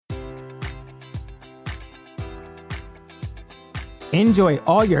Enjoy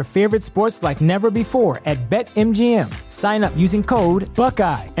all your favorite sports like never before at BetMGM. Sign up using code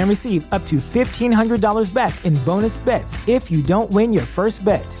Buckeye and receive up to $1,500 back in bonus bets if you don't win your first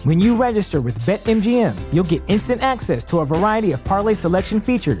bet. When you register with BetMGM, you'll get instant access to a variety of parlay selection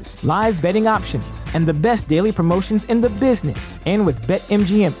features, live betting options, and the best daily promotions in the business. And with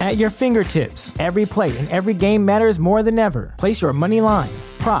BetMGM at your fingertips, every play and every game matters more than ever. Place your money line,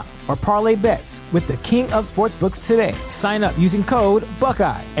 prop, or parlay bets with the king of sportsbooks today. Sign up using code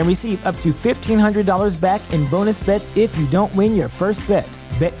Buckeye and receive up to $1,500 back in bonus bets if you don't win your first bet.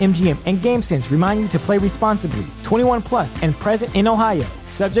 BetMGM and GameSense remind you to play responsibly. 21 plus and present in Ohio,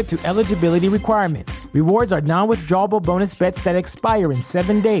 subject to eligibility requirements. Rewards are non-withdrawable bonus bets that expire in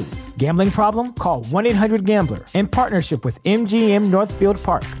 7 days. Gambling problem? Call 1-800-GAMBLER. In partnership with MGM Northfield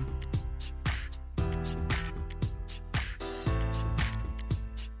Park.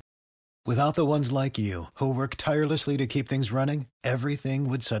 Without the ones like you, who work tirelessly to keep things running, everything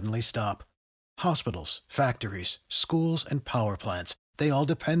would suddenly stop. Hospitals, factories, schools, and power plants, they all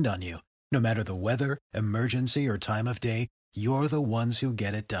depend on you. No matter the weather, emergency, or time of day, you're the ones who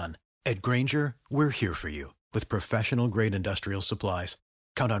get it done. At Grainger, we're here for you with professional-grade industrial supplies.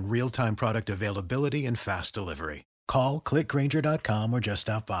 Count on real-time product availability and fast delivery. Call, click Grainger.com, or just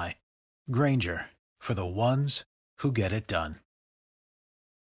stop by. Grainger, for the ones who get it done.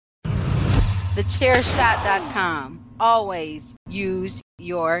 TheChairShot.com. Always use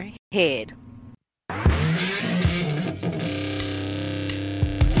your head.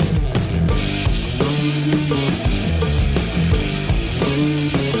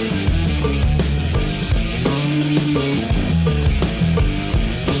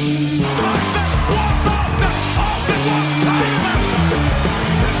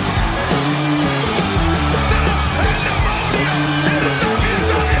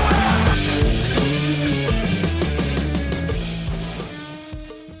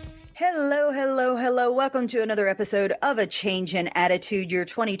 Hello. Welcome to another episode of A Change in Attitude, your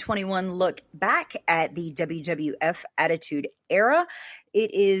 2021 look back at the WWF Attitude Era.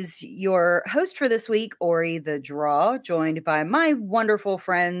 It is your host for this week, Ori the Draw, joined by my wonderful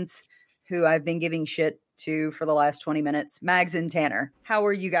friends who I've been giving shit to for the last 20 minutes, Mags and Tanner. How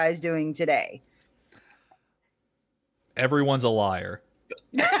are you guys doing today? Everyone's a liar.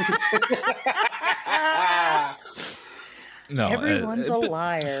 No, everyone's a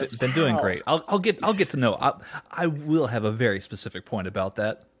liar. Been doing great. I'll get to know. I will have a very specific point about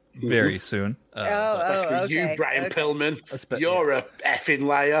that very soon. Especially okay. you, Brian Pillman. You're a effing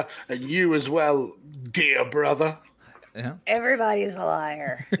liar, and you as well, dear brother. Yeah. Everybody's a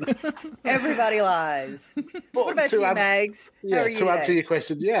liar. Everybody lies. What about you, Mags? Yeah, How are you to today? answer your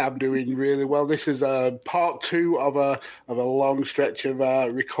question, yeah, I'm doing really well. This is part 2 of a long stretch of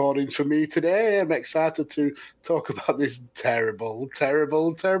recordings for me today. I'm excited to talk about this terrible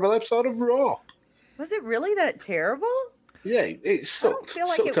episode of Raw. Was it really that terrible? Yeah, it sucked. feel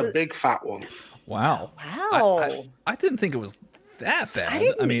like Sucked it a was- big fat one. Wow. I didn't think it was that bad.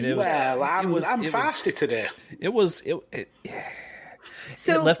 I mean, it was. Well, I'm it fasty today. It was. It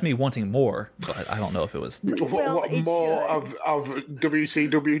left me wanting more, but I don't know if it was. What more of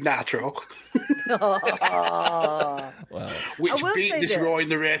WCW Natural? Well, Which beat this Raw in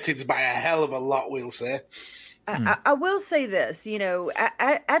the ratings by a hell of a lot, we'll say. I will say this,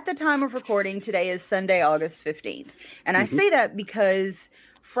 at the time of recording, today is Sunday, August 15th. And I say that because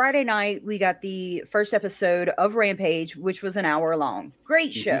Friday night, we got the first episode of Rampage, which was an hour long.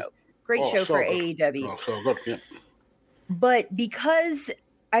 Great show. Great show for AEW. Oh, so good, yeah. But because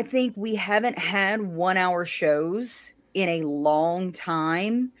I think we haven't had 1 hour shows in a long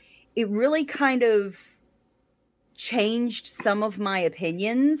time, it really kind of changed some of my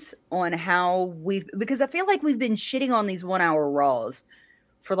opinions on how because I feel like we've been shitting on these 1 hour Raws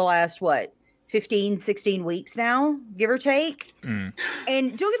for the last, 15, 16 weeks now, give or take. And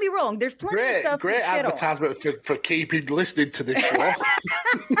don't get me wrong, there's plenty of stuff to shit on. Great advertisement for keeping listening to this show.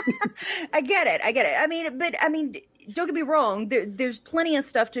 I get it. I mean, don't get me wrong, there's plenty of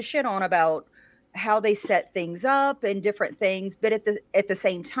stuff to shit on about how they set things up and different things, but at the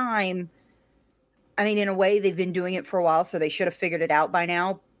same time, I mean, in a way, they've been doing it for a while, so they should have figured it out by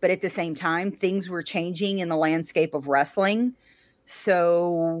now. But at the same time, things were changing in the landscape of wrestling.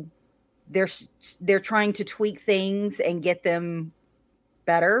 So they're trying to tweak things and get them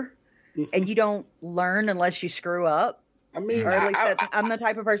better. And you don't learn unless you screw up. I mean, or at least I'm the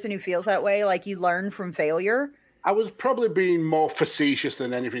type of person who feels that way. Like, you learn from failure. I was probably being more facetious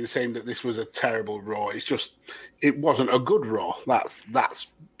than anything, saying that this was a terrible Raw. It's just, it wasn't a good Raw. That's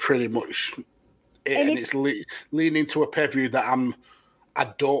pretty much it. And it's leaning to a pay-per-view that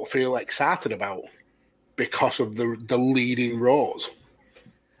I don't feel excited about. because of the leading Raws.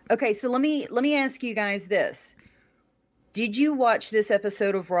 Okay, so let me ask you guys this. Did you watch this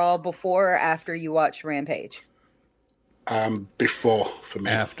episode of Raw before or after you watched Rampage? Before, for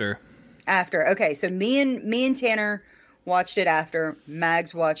me. After. Okay, so me and Tanner watched it after.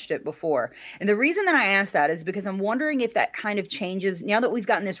 Mags watched it before. And the reason that I asked that is because I'm wondering if that kind of changes now that we've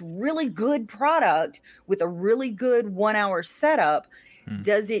gotten this really good product with a really good 1 hour setup.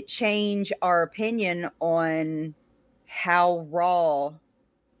 Does it change our opinion on how Raw,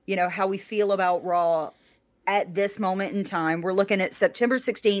 how we feel about Raw at this moment in time? We're looking at September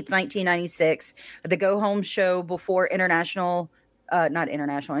 16th, 1996, the go home show before not international,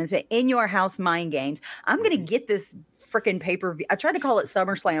 it's In Your House Mind Games. I'm going to get this freaking pay-per-view. I tried to call it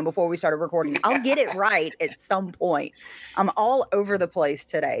SummerSlam before we started recording. I'll get it right at some point. I'm all over the place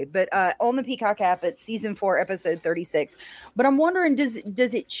today, but on the Peacock app, it's season 4, episode 36. But I'm wondering, does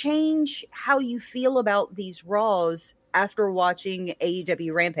it change how you feel about these Raws after watching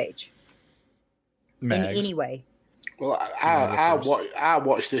AEW Rampage? Mags. In any way? Well, I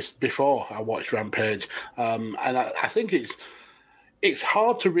watched this before I watched Rampage, and I think it's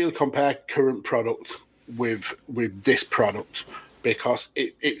hard to really compare current product with this product because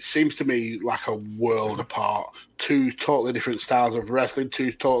it seems to me like a world apart. Two totally different styles of wrestling,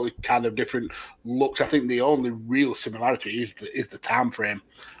 two totally kind of different looks. I think the only real similarity is the time frame,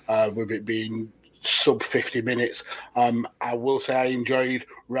 with it being sub 50 minutes. I will say I enjoyed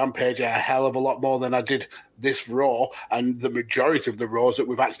Rampage a hell of a lot more than I did this Raw, and the majority of the Raws that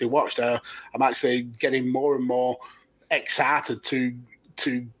we've actually watched, I'm actually getting more and more excited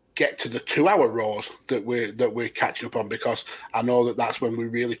to get to the 2 hour Raws that we're catching up on, because I know that that's when we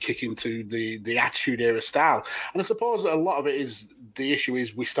really kick into the Attitude Era style. And I suppose a lot of it is the issue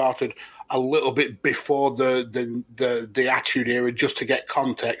is we started a little bit before the Attitude Era just to get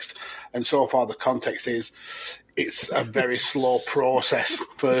context, and so far the context is it's a very slow process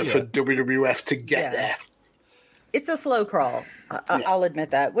for WWF to get there. It's a slow crawl. I'll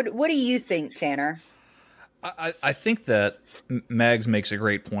admit that. What do you think, Tanner? I think that Mags makes a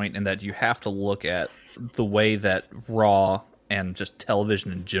great point in that you have to look at the way that Raw and just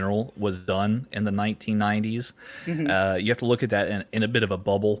television in general was done in the 1990s. Mm-hmm. You have to look at that in a bit of a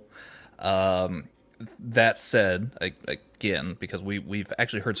bubble. That said, again, because we've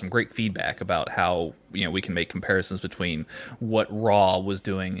actually heard some great feedback about how we can make comparisons between what Raw was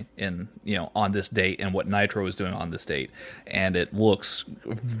doing on this date and what Nitro was doing on this date, and it looks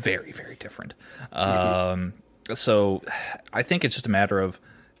very, very different. Mm-hmm. So I think it's just a matter of,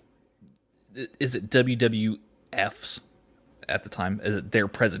 is it WWF's at the time? Is it their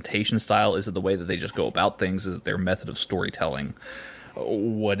presentation style? Is it the way that they just go about things? Is it their method of storytelling?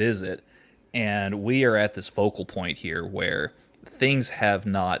 What is it? And we are at this focal point here where things have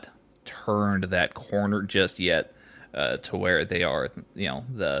not turned that corner just yet to where they are,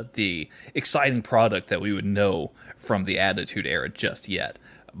 the exciting product that we would know from the Attitude Era just yet.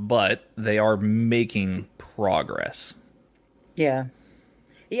 But they are making progress. Yeah.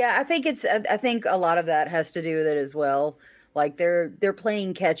 Yeah, I think a lot of that has to do with it as well. Like they're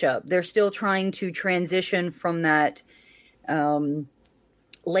playing catch up. They're still trying to transition from that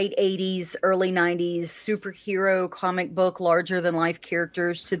late 80s, early 90s superhero comic book, larger than life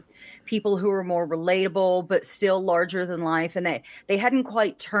characters to people who are more relatable, but still larger than life. And they hadn't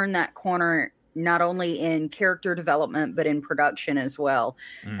quite turned that corner, not only in character development, but in production as well.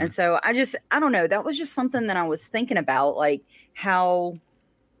 Mm. And so I don't know, that was just something that I was thinking about, like how,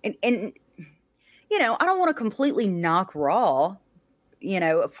 and I don't want to completely knock Raw,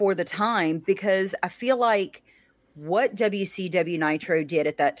 for the time, because I feel like what WCW Nitro did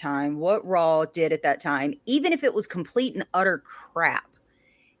at that time, what Raw did at that time, even if it was complete and utter crap,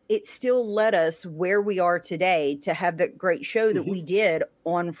 it still led us where we are today to have that great show that we did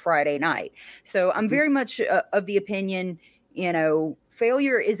on Friday night. So I'm very much of the opinion,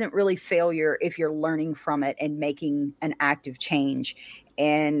 failure isn't really failure if you're learning from it and making an active change.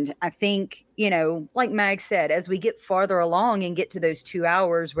 And I think, like Mag said, as we get farther along and get to those 2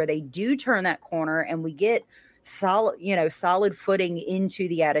 hours where they do turn that corner and we get solid footing into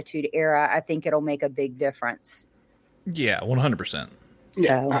the Attitude Era, I think it'll make a big difference. Yeah, 100%.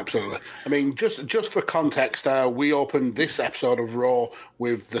 Yeah, absolutely. I mean, just for context, we opened this episode of Raw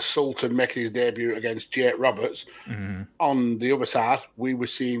with the Sultan making his debut against Jake Roberts. Mm-hmm. On the other side, we were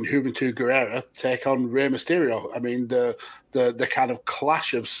seeing Juventud Guerrera take on Rey Mysterio. I mean, the kind of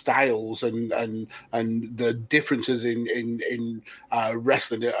clash of styles and the differences in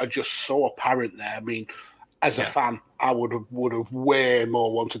wrestling are just so apparent there. I mean, as a fan, I would have way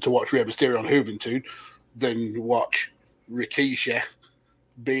more wanted to watch Rey Mysterio on Juventud than watch Rikishi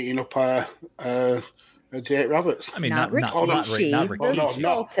beating up Jake Roberts. I mean, not not Rikishi, not the Rikishi,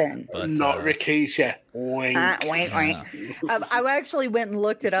 Sultan. but Not Rikishi. Wink. Wink, wink. I actually went and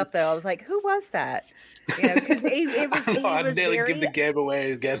looked it up though. I was like, who was that? You know, because he was nearly very. give the game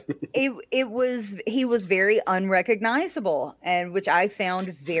away again. He was very unrecognizable, and which I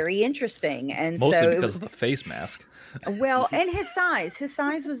found very interesting. And mostly so because of the face mask. well, and his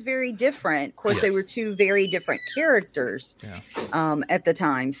size was very different. Of course, they Yes. were two very different characters at the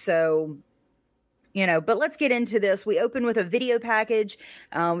time. So, you know, but let's get into this. We open with a video package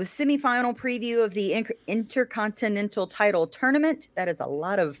with semifinal preview of the Intercontinental Title Tournament. That is a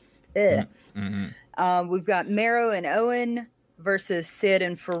lot of. We've got Mero and Owen versus Sid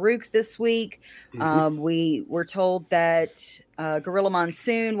and Farouk this week. We were told that Gorilla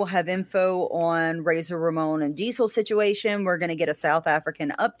Monsoon will have info on Razor Ramon and Diesel's situation. We're going to get a South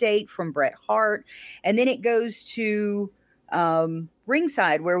African update from Bret Hart. And then it goes to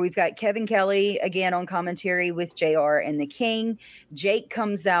ringside where we've got Kevin Kelly again on commentary with JR and the King. Jake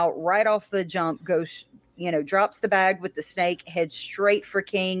comes out right off the jump, goes, drops the bag with the snake, heads straight for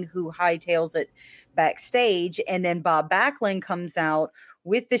King, who hightails it backstage. And then Bob Backlund comes out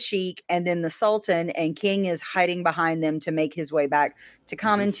with the Sheik and then the Sultan, and King is hiding behind them to make his way back to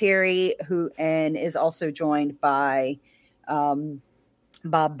commentary, and is also joined by Bob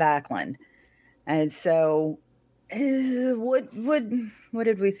Backlund. And so what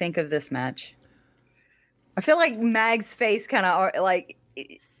did we think of this match? I feel like Mag's face kind of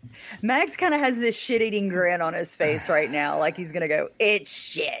Max kind of has this shit-eating grin on his face right now, like he's gonna go, "It's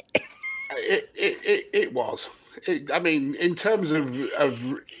shit." It was. I mean, in terms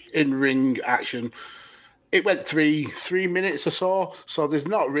of in-ring action, it went three minutes or so. So there's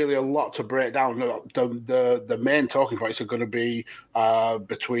not really a lot to break down. The main talking points are going to be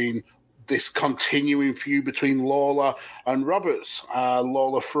between this continuing feud between Lawler and Roberts.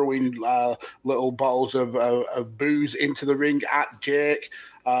 Lawler throwing little bottles of booze into the ring at Jake.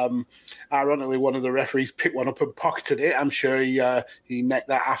 Ironically, one of the referees picked one up and pocketed it. I'm sure he necked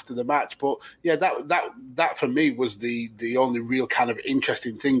that after the match. But yeah, that for me was the only real kind of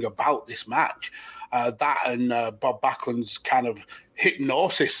interesting thing about this match. That and Bob Backlund's kind of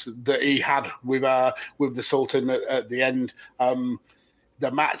hypnosis that he had with the Sultan at the end. The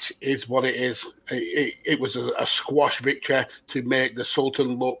match is what it is. It was a squash victory to make the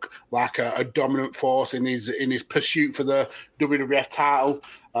Sultan look like a dominant force in his pursuit for the WWF title.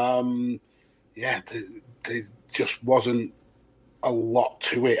 There just wasn't a lot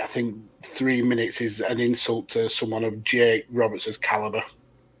to it. I think 3 minutes is an insult to someone of Jake Roberts' caliber.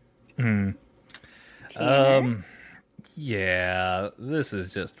 Yeah, this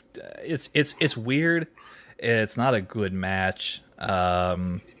is just it's weird. It's not a good match.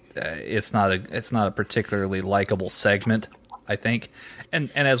 It's not a particularly likable segment, I think.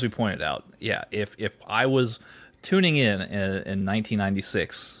 And as we pointed out, yeah, if I was tuning in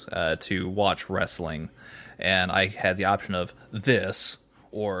 1996 to watch wrestling, and I had the option of this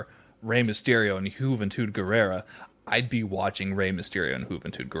or Rey Mysterio and Juventud Guerrera, I'd be watching Rey Mysterio and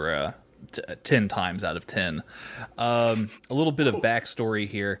Juventud Guerrera 10 times out of 10. A little bit of backstory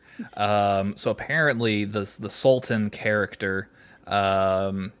here. So apparently the Sultan character,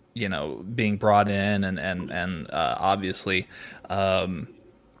 being brought in and obviously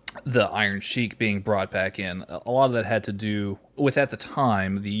the Iron Sheik being brought back in, a lot of that had to do with, at the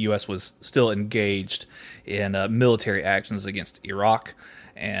time, the U.S. was still engaged in military actions against Iraq,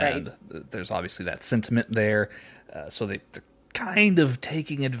 and there's obviously that sentiment there. So they're kind of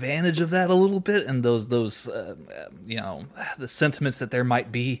taking advantage of that a little bit, and those the sentiments that there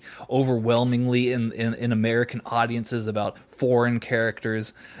might be overwhelmingly in American audiences about foreign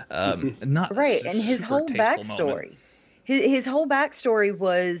characters, not right. And his super whole tasteful backstory, moment. his whole backstory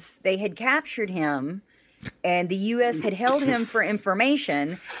was they had captured him, and the U.S. had held him for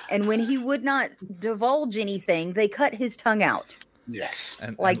information, and when he would not divulge anything, they cut his tongue out. Yes.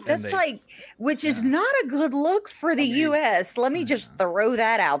 Which is not a good look for the U.S. Let me just throw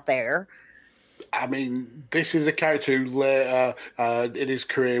that out there. I mean, this is a character who later in his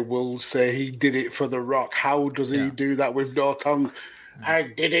career will say he did it for The Rock. How does he do that with no tongue? I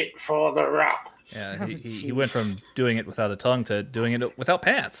did it for The Rock. Yeah, he went from doing it without a tongue to doing it without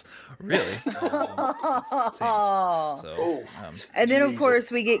pants. Really. And then, of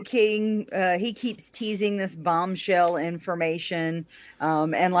course, we get King. He keeps teasing this bombshell information.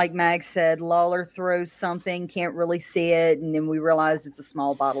 And like Mag said, Lawler throws something, can't really see it. And then we realize it's a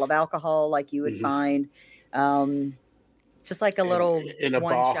small bottle of alcohol like you would find. Just like a little in a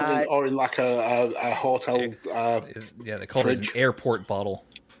one bar shot. or in like a hotel. They call it an airport bottle.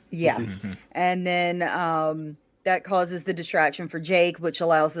 Yeah. And then that causes the distraction for Jake, which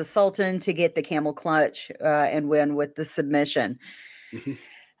allows the Sultan to get the camel clutch and win with the submission.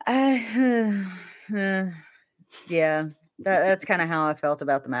 Yeah, that's kind of how I felt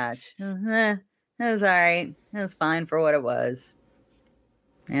about the match. It was all right. It was fine for what it was.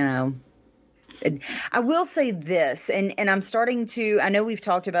 You know, I will say this, and I'm starting to, I know we've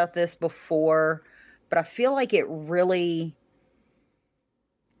talked about this before, but I feel like it really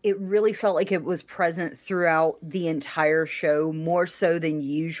felt like it was present throughout the entire show, more so than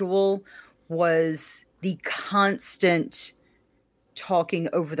usual, was the constant talking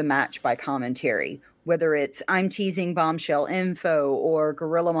over the match by commentary, whether it's I'm teasing bombshell info or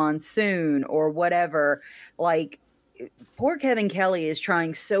Gorilla Monsoon or whatever. Like, poor Kevin Kelly is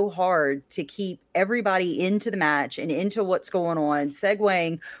trying so hard to keep everybody into the match and into what's going on,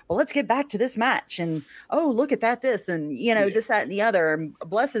 segueing, well, let's get back to this match. And, oh, look at that, this, and, you know, this, that, and the other. And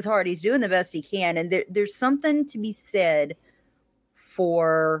bless his heart, he's doing the best he can. And there's something to be said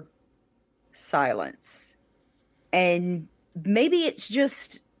for silence. And maybe it's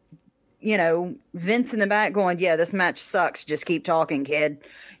just, you know, Vince in the back going, yeah, this match sucks. Just keep talking, kid.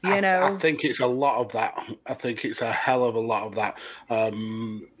 You know, I think it's a lot of that. I think it's a hell of a lot of that.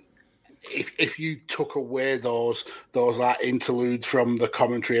 If you took away those like interludes from the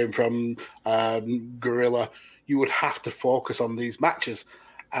commentary and from Gorilla, you would have to focus on these matches,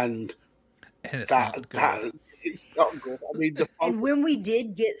 and it's not good. I mean, and when we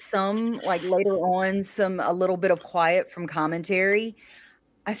did get some, like later on, a little bit of quiet from commentary,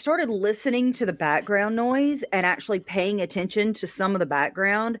 I started listening to the background noise and actually paying attention to some of the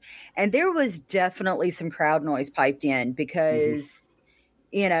background. And there was definitely some crowd noise piped in because,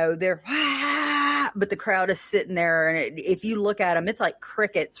 you know, they're, but the crowd is sitting there. And if you look at them, it's like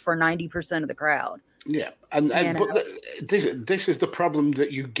crickets for 90% of the crowd. Yeah. But this is the problem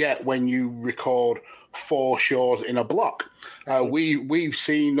that you get when you record 4 shows in a block. We've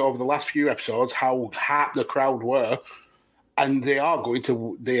seen over the last few episodes how hot the crowd were. And they are going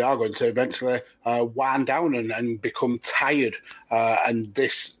to eventually wind down and become tired. And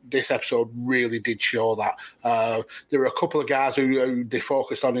this episode really did show that. There were a couple of guys who they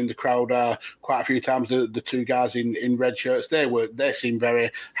focused on in the crowd quite a few times. The 2 guys in red shirts, they seemed very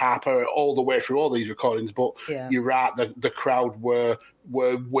hyper all the way through all these recordings. But you're right, the crowd were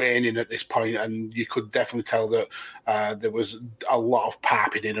waning at this point, and you could definitely tell that there was a lot of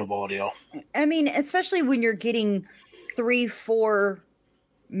piping in of audio. I mean, especially when you're getting 3-4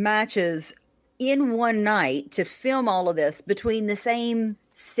 matches in one night to film all of this between the same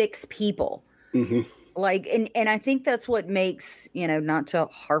 6 people. Like, and I think that's what makes, you know, not to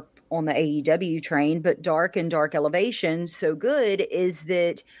harp on the AEW train, but Dark and Dark Elevation so good is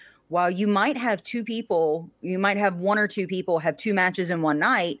that while you might have 2 people, you might have 1 or 2 people have 2 matches in one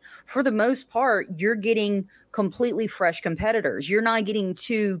night, for the most part, you're getting completely fresh competitors. You're not getting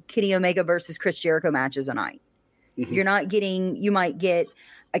 2 Kenny Omega versus Chris Jericho matches a night. You're not getting, you might get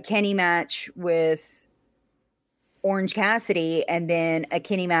a Kenny match with Orange Cassidy and then a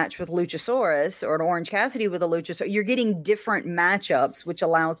Kenny match with Luchasaurus, or an Orange Cassidy with a Luchasaurus. You're getting different matchups, which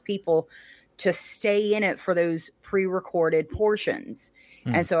allows people to stay in it for those pre-recorded portions.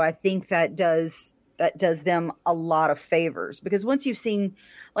 And so I think that does them a lot of favors, because once you've seen,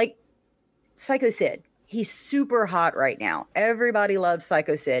 like, Psycho Sid, he's super hot right now. Everybody loves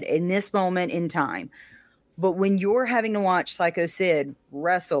Psycho Sid in this moment in time. But when you're having to watch Psycho Sid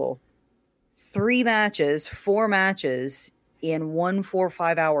wrestle 4 matches in 1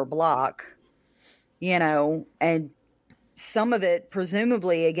 4-5 hour block, you know, and some of it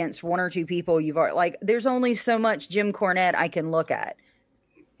presumably against 1 or 2 people you've already, like, there's only so much Jim Cornette I can look at.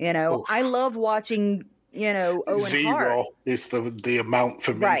 You know, I love watching, you know, Owen Hart. 0 is the amount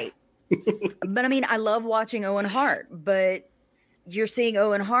for me. Right. But I mean, I love watching Owen Hart, but you're seeing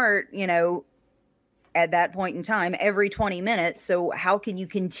Owen Hart, you know, at that point in time every 20 minutes. So how can you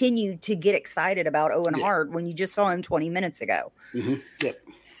continue to get excited about Owen Hart when you just saw him 20 minutes ago? Yep.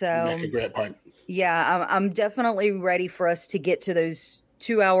 So make a great point. Yeah, I'm definitely ready for us to get to those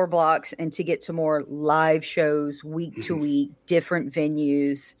 2-hour blocks and to get to more live shows week to week, different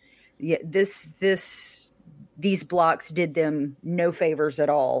venues. Yeah, these blocks did them no favors at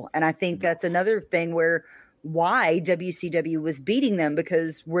all. And I think that's another thing why WCW was beating them,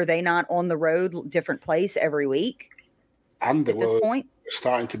 because were they not on the road, different place every week? And they at this point,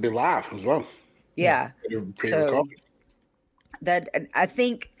 starting to be live as well. Yeah. So that, I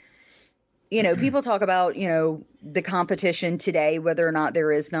think, you know, people talk about, you know, the competition today, whether or not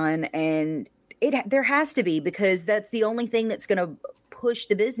there is none, and there has to be, because that's the only thing that's going to push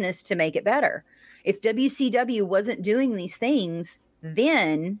the business to make it better. If WCW wasn't doing these things,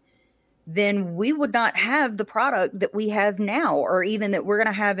 then then we would not have the product that we have now, or even that we're going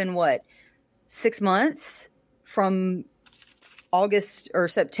to have in 6 months from August or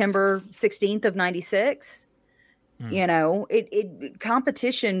September 16th of 96. You know, it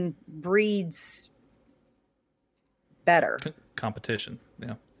competition breeds better. Competition.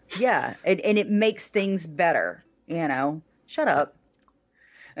 Yeah. Yeah. And it makes things better, you know. Shut up.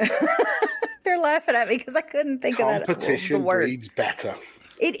 They're laughing at me because I couldn't think of that. Competition breeds better.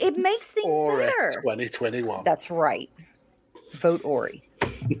 It makes things better. 2021. That's right. Vote Ori.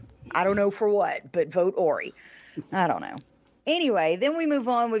 I don't know for what, but vote Ori. I don't know. Anyway, then we move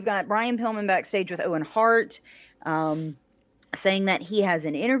on. We've got Brian Pillman backstage with Owen Hart, saying that he has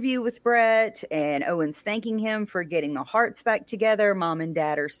an interview with Bret, and Owen's thanking him for getting the Harts back together. Mom and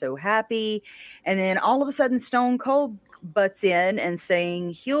Dad are so happy. And then all of a sudden, Stone Cold butts in and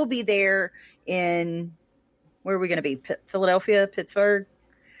saying he'll be there in, where are we going to be? Philadelphia, Pittsburgh?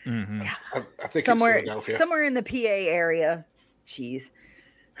 Mm-hmm. I think somewhere, it's Philadelphia. somewhere in the PA area. Jeez.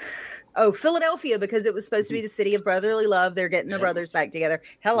 Oh, Philadelphia, because it was supposed to be the city of brotherly love. They're getting the brothers back together.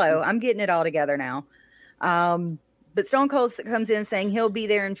 Hello, I'm getting it all together now. But Stone Cold comes in saying he'll be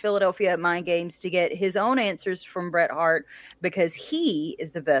there in Philadelphia at Mind Games to get his own answers from Bret Hart because he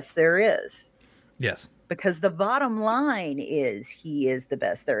is the best there is. Yes. Because the bottom line is he is the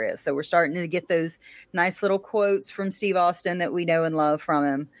best there is. So we're starting to get those nice little quotes from Steve Austin that we know and love from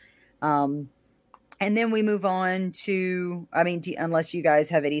him. And then we move on to, I mean, unless you guys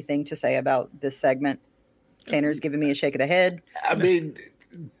have anything to say about this segment. Tanner's giving me a shake of the head. I mean,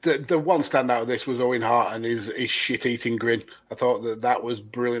 the one standout of this was Owen Hart and his shit-eating grin. I thought that was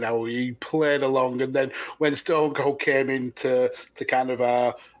brilliant how he played along. And then when Stone Cold came in to kind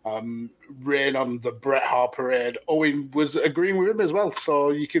of rain on the Bret Hart parade, Owen was agreeing with him as well.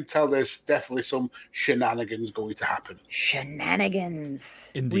 So you can tell there's definitely some shenanigans going to happen.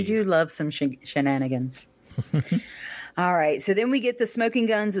 Shenanigans. Indeed. We do love some shenanigans. All right. So then we get the Smoking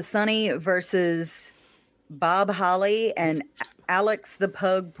Guns with Sonny versus Bob Holly and Alex the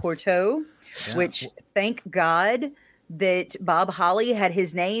Pug Porto, which thank God that Bob Holly had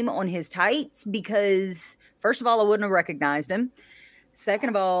his name on his tights, because first of all, I wouldn't have recognized him. Second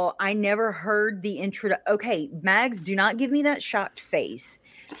of all, I never heard the intro. Okay, Mags, do not give me that shocked face.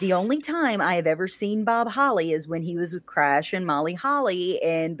 The only time I have ever seen Bob Holly is when he was with Crash and Molly Holly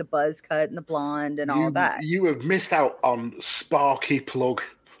and the buzz cut and the blonde and all that. You have missed out on Sparky Plug.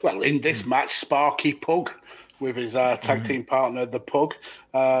 Well, in this match, Sparky Pug with his tag team partner, the Pug.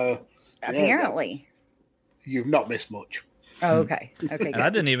 Apparently. You've not missed much. Oh, okay. Okay. And I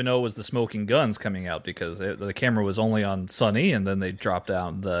didn't even know it was the Smoking Guns coming out, because the camera was only on Sonny, and then they dropped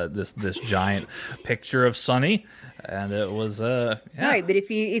down this giant picture of Sonny, and it was right. But if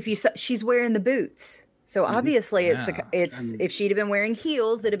you she's wearing the boots, so obviously it's if she'd have been wearing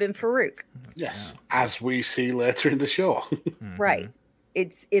heels, it'd have been Farouk. Yes, as we see later in the show. Right.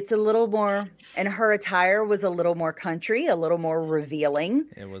 It's a little more, and her attire was a little more country, a little more revealing.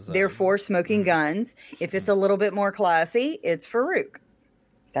 It was therefore Smoking Guns. If it's a little bit more classy, it's Farouk.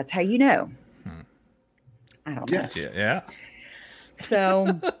 That's how you know. I don't know. Yes. Yeah.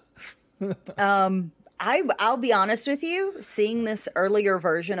 So, I'll be honest with you. Seeing this earlier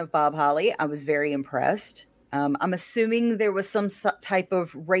version of Bob Holly, I was very impressed. I'm assuming there was some type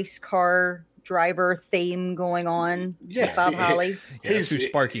of race car driver theme going on with Bob Holly. That's who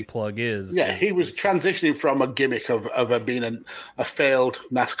Sparky Plug is. Yeah, he was transitioning from a gimmick of being a failed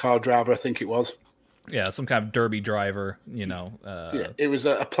NASCAR driver, I think it was. Yeah, some kind of derby driver, you know. It was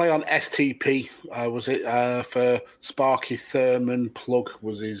a play on STP, was it? For Sparky Thurman Plug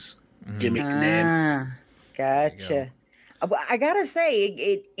was his gimmick name. Gotcha. I gotta say,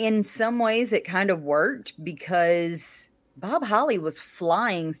 it in some ways it kind of worked, because Bob Holly was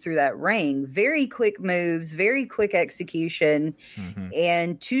flying through that ring. Very quick moves, very quick execution.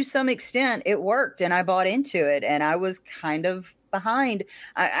 And to some extent, it worked, and I bought into it. And I was kind of behind.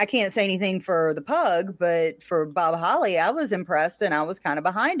 I can't say anything for the Pug, but for Bob Holly, I was impressed, and I was kind of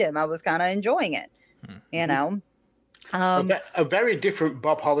behind him. I was kind of enjoying it, you know. A very different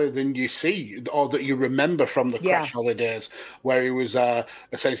Bob Holly than you see, or that you remember from the Crash Holidays, where he was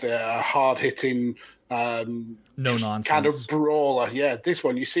essentially a hard-hitting, no nonsense kind of brawler. Yeah, this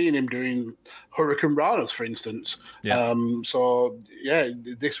one, you're seeing him doing Hurricane Ranas, for instance.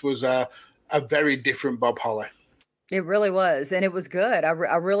 This was a very different Bob Holly. It really was, and it was good. I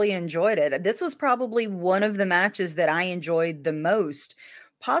really enjoyed it. This was probably one of the matches that I enjoyed the most,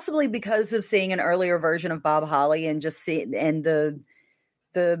 possibly because of seeing an earlier version of Bob Holly and just and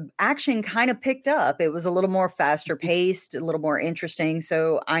the action kind of picked up. It was a little more faster paced, a little more interesting.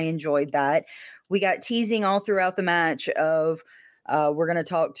 So I enjoyed that. We got teasing all throughout the match of We're going to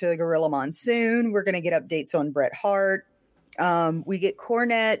talk to Gorilla Monsoon. We're going to get updates on Bret Hart. We get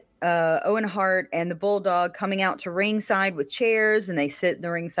Cornette, Owen Hart, and the Bulldog coming out to ringside with chairs, and they sit in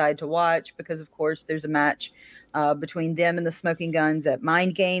the ringside to watch because, of course, there's a match between them and the Smoking Guns at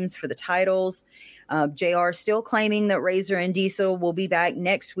Mind Games for the titles. JR still claiming that Razor and Diesel will be back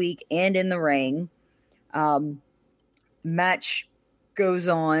next week and in the ring. Match goes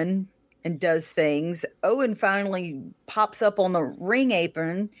on and does things. Owen finally pops up on the ring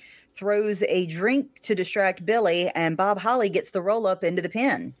apron, throws a drink to distract Billy, and Bob Holly gets the roll up into the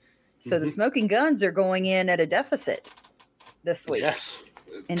pin. So the Smoking Guns are going in at a deficit this week. Yes.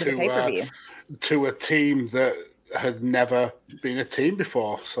 Into the pay-per-view. To a team that had never been a team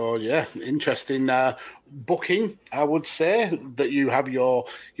before. So, yeah, interesting booking, I would say, that you have your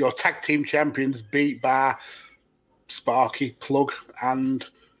tag team champions beat by Sparky, Plug, and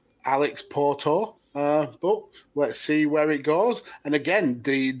Alex Porto. But let's see where it goes. And again,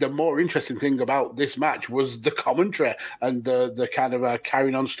 the more interesting thing about this match was the commentary and the kind of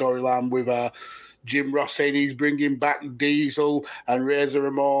carrying on storyline with Jim Ross saying he's bringing back Diesel and Razor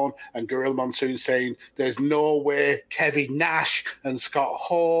Ramon, and Gorilla Monsoon saying there's no way Kevin Nash and Scott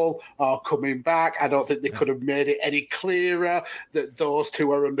Hall are coming back. I don't think they could have made it any clearer that those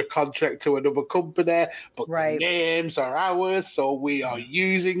two are under contract to another company, but the names are ours, so we are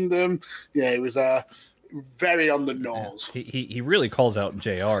using them. Yeah, it was very on the nose. He really calls out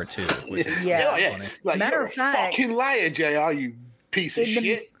JR too. Which is funny. Like, Matter you're of fact, a fucking liar, JR, you piece of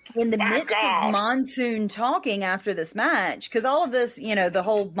shit. In the midst of Monsoon talking after this match, because all of this, the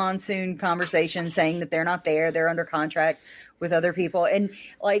whole Monsoon conversation saying that they're not there, they're under contract with other people. And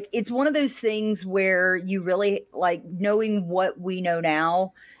like, it's one of those things where you really like knowing what we know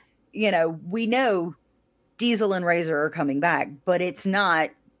now, we know Diesel and Razor are coming back, but it's not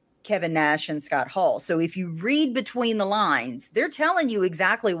Kevin Nash and Scott Hall. So if you read between the lines, they're telling you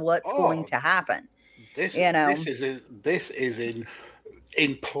exactly what's going to happen. This is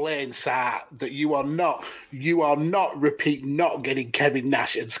in plain sight that you are not not getting Kevin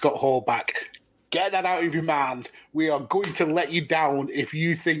Nash and Scott Hall back. Get that out of your mind. We are going to let you down if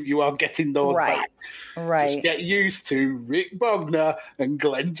you think you are getting those back. Right. Just get used to Rick Bogner and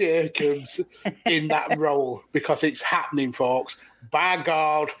Glenn Jacobs in that role, because it's happening, folks. By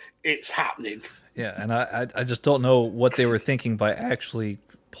God, it's happening. Yeah, and I just don't know what they were thinking by actually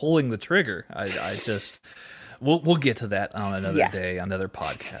pulling the trigger. I just... We'll get to that on another day, another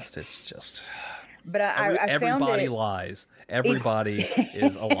podcast. It's just, but I found everybody lies. Everybody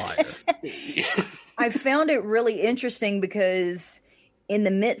is a liar. I found it really interesting because in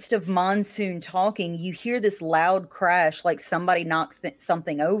the midst of Monsoon talking, you hear this loud crash, like somebody knocked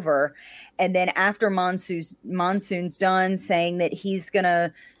something over, and then after Monsoon's done saying that he's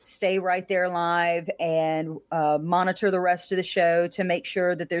gonna stay right there live and monitor the rest of the show to make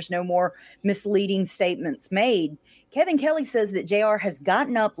sure that there's no more misleading statements made, Kevin Kelly says that JR has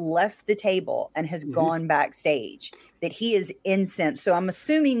gotten up, left the table, and has gone backstage, that he is incensed. So I'm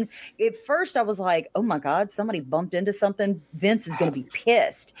assuming at first I was like, oh my God, somebody bumped into something. Vince is going to be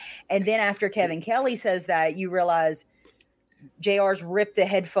pissed. And then after Kevin Kelly says that, you realize JR's ripped the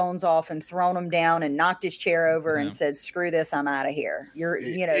headphones off and thrown them down and knocked his chair over and said, screw this, I'm out of here.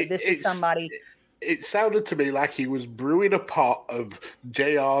 This is somebody. It sounded to me like he was brewing a pot of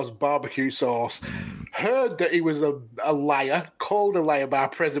JR's barbecue sauce, heard that he was a liar, called a liar by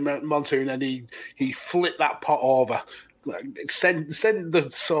President Monsoon, and he flipped that pot over, sent the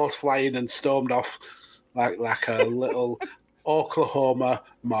sauce flying and stormed off like a little Oklahoma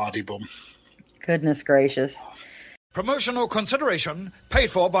Mardy bum. Goodness gracious. Promotional consideration paid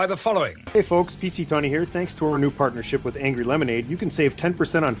for by the following. Hey folks, PC Tony here. Thanks to our new partnership with Angry Lemonade, you can save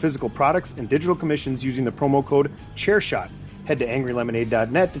 10% on physical products and digital commissions using the promo code ChairShot. Head to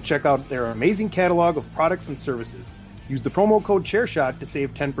angrylemonade.net to check out their amazing catalog of products and services. Use the promo code ChairShot to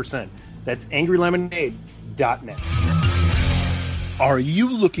save 10%. That's angrylemonade.net. Are you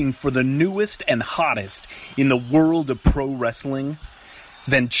looking for the newest and hottest in the world of pro wrestling?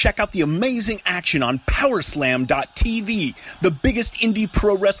 Then check out the amazing action on Powerslam.tv, the biggest indie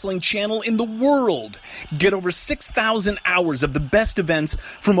pro wrestling channel in the world. Get over 6,000 hours of the best events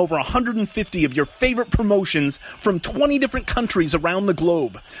from over 150 of your favorite promotions from 20 different countries around the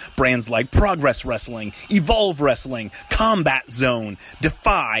globe. Brands like Progress Wrestling, Evolve Wrestling, Combat Zone,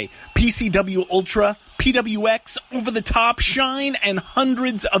 Defy, PCW Ultra, PWX, Over the Top, Shine, and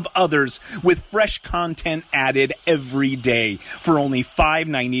hundreds of others with fresh content added every day for only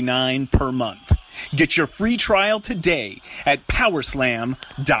 $5.99 per month. Get your free trial today at Powerslam.tv.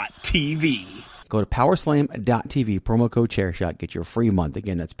 Go to Powerslam.tv, promo code ChairShot, get your free month.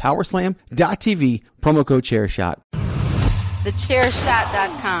 Again, that's Powerslam.tv, promo code ChairShot.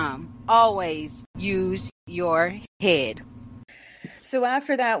 TheChairShot.com. Always use your head. So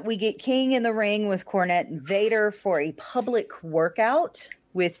after that, we get King in the ring with Cornette and Vader for a public workout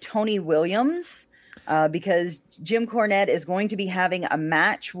with Tony Williams, because Jim Cornette is going to be having a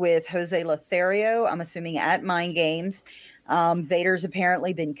match with Jose Lothario, I'm assuming at Mind Games. Vader's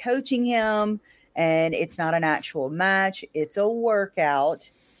apparently been coaching him, and it's not an actual match. It's a workout.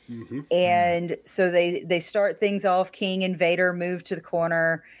 Mm-hmm. And so they start things off. King and Vader move to the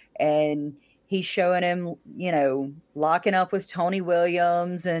corner, and he's showing him, locking up with Tony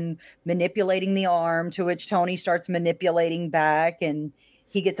Williams and manipulating the arm, to which Tony starts manipulating back, and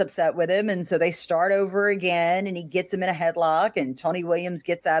he gets upset with him. And so they start over again, and he gets him in a headlock, and Tony Williams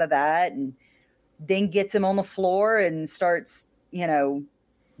gets out of that and then gets him on the floor and starts,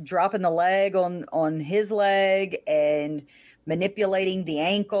 dropping the leg on his leg and manipulating the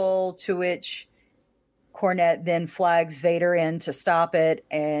ankle, to which Cornette then flags Vader in to stop it,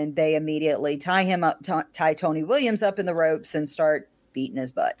 and they immediately tie him up, tie Tony Williams up in the ropes, and start beating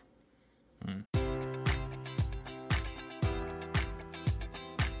his butt.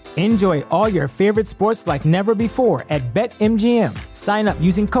 Enjoy all your favorite sports like never before at BetMGM. Sign up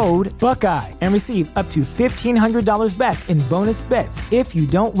using code Buckeye and receive up to $1,500 back in bonus bets if you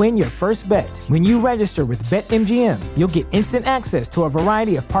don't win your first bet. When you register with BetMGM, you'll get instant access to a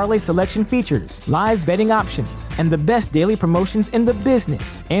variety of parlay selection features, live betting options, and the best daily promotions in the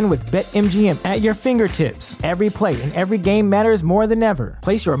business. And with BetMGM at your fingertips, every play and every game matters more than ever.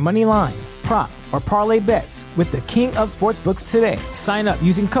 Place your money line, prop, or parlay bets with the king of sportsbooks today. Sign up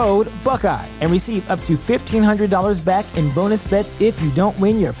using code Buckeye and receive up to $1,500 back in bonus bets if you don't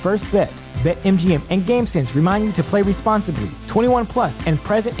win your first bet. BetMGM and GameSense remind you to play responsibly. 21 plus and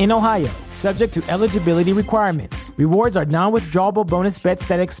present in Ohio, subject to eligibility requirements. Rewards are non-withdrawable bonus bets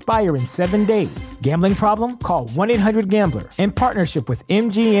that expire in 7 days. Gambling problem? Call 1-800-GAMBLER in partnership with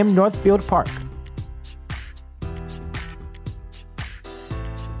MGM Northfield Park.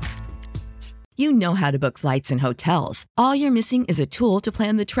 You know how to book flights and hotels. All you're missing is a tool to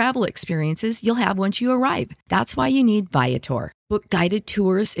plan the travel experiences you'll have once you arrive. That's why you need Viator. Book guided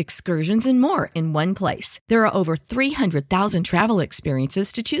tours, excursions, and more in one place. There are over 300,000 travel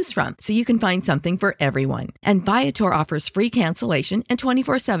experiences to choose from, so you can find something for everyone. And Viator offers free cancellation and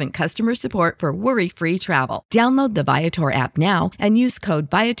 24/7 customer support for worry-free travel. Download the Viator app now and use code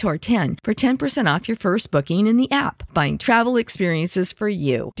Viator10 for 10% off your first booking in the app. Find travel experiences for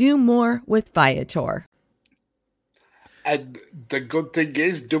you. Do more with Viator. And the good thing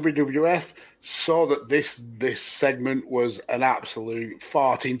is, WWF saw that this segment was an absolute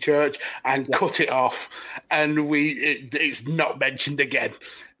fart in church and cut it off, and it's not mentioned again.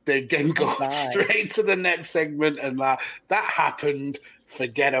 They again go straight to the next segment, and that happened.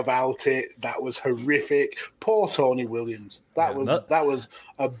 Forget about it. That was horrific. Poor Tony Williams. That was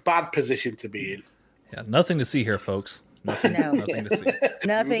a bad position to be in. Yeah, nothing to see here, folks. Nothing to see.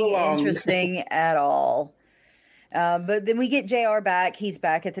 Nothing interesting at all. But then we get JR back. He's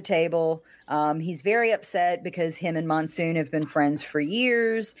back at the table. He's very upset because him and Monsoon have been friends for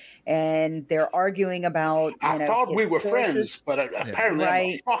years, and they're arguing about. I thought we were friends, but apparently I'm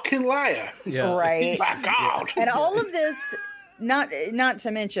a fucking liar. Yeah. Right. My God. And all of this, not to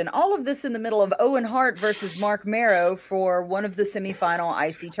mention, all of this in the middle of Owen Hart versus Mark Marrow for one of the semifinal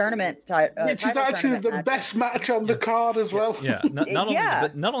IC tournament, which is actually the best match on the card as well. Yeah,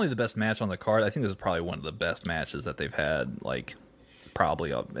 not only the best match on the card. I think this is probably one of the best matches that they've had, like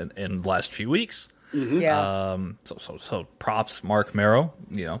probably in the last few weeks. Mm-hmm. Yeah. So props Mark Marrow.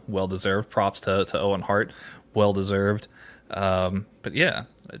 Well deserved. Props to Owen Hart. Well deserved. But yeah.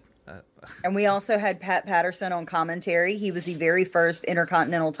 And we also had Pat Patterson on commentary. He was the very first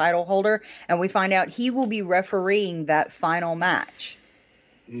Intercontinental title holder, and we find out he will be refereeing that final match.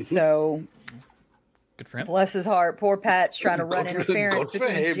 Mm-hmm. So, good for him. Bless his heart. Poor Pat's trying to run interference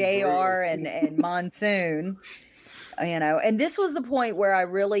between JR and Monsoon. And this was the point where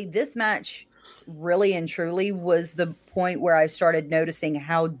this match really and truly was the point where I started noticing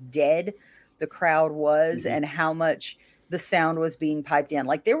how dead the crowd was, and how much the sound was being piped in.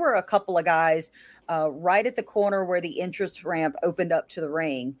 Like, there were a couple of guys right at the corner where the entrance ramp opened up to the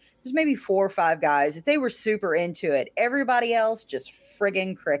ring. There's maybe 4 or 5 guys. They were super into it. Everybody else just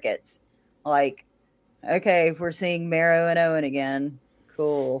friggin' crickets. Like, okay, we're seeing Marrow and Owen again.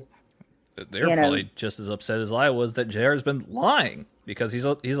 Cool. They're probably just as upset as I was that JR has been lying, because he's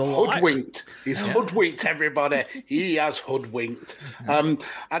a liar. Hoodwinked. He's hoodwinked everybody. He has hoodwinked.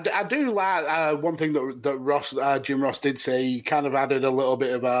 I do like one thing that Jim Ross did say. He kind of added a little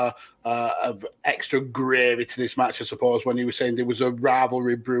bit of extra gravy to this match, I suppose, when he was saying there was a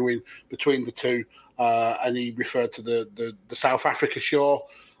rivalry brewing between the two. and he referred to the South Africa show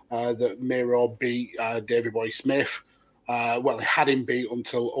that Miro beat Davey Boy Smith. Well, they had him beat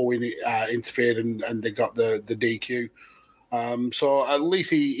until Owen interfered and they got the DQ. So at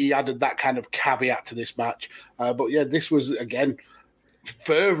least he added that kind of caveat to this match. But yeah, this was, again,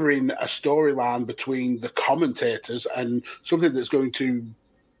 furthering a storyline between the commentators and something that's going to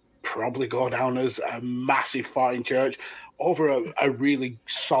probably go down as a massive fight in church over a really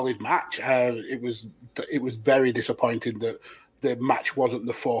solid match. It was very disappointing that the match wasn't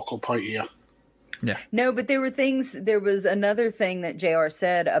the focal point here. Yeah. No, but there was another thing that JR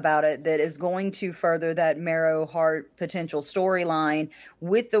said about it that is going to further that Miro Hart potential storyline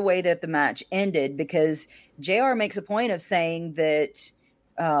with the way that the match ended, because JR makes a point of saying that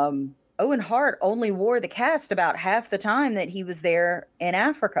Owen Hart only wore the cast about half the time that he was there in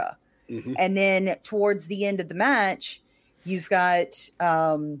Africa. Mm-hmm. And then towards the end of the match, you've got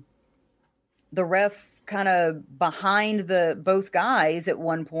the ref kind of behind both guys at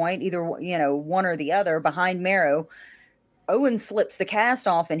one point, either, one or the other behind Miro. Owen slips the cast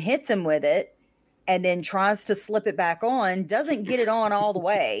off and hits him with it, and then tries to slip it back on, doesn't get it on all the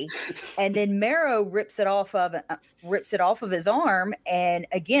way. And then Miro rips it off of his arm. And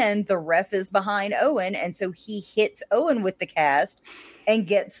again, the ref is behind Owen. And so he hits Owen with the cast and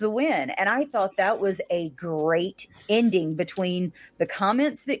gets the win. And I thought that was a great ending between the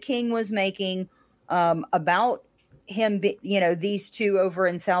comments that King was making about him, these two over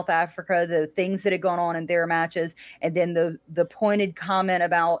in South Africa, the things that had gone on in their matches, and then the pointed comment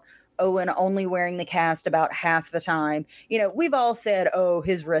about Owen only wearing the cast about half the time. We've all said, oh,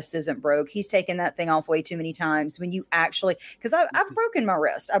 his wrist isn't broke. He's taken that thing off way too many times. When you actually, because I've broken my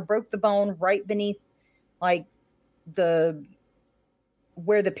wrist. I broke the bone right beneath, like,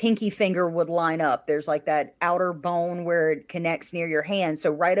 where the pinky finger would line up. There's like that outer bone where it connects near your hand.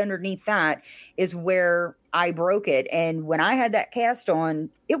 So right underneath that is where I broke it. And when I had that cast on,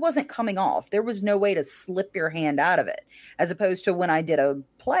 it wasn't coming off. There was no way to slip your hand out of it, as opposed to when I did a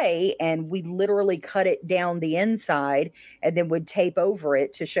play and we literally cut it down the inside and then would tape over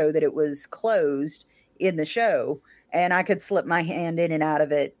it to show that it was closed in the show. And I could slip my hand in and out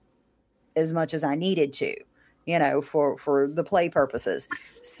of it as much as I needed to, for the play purposes.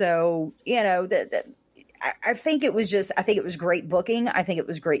 So, I think it was great booking. I think it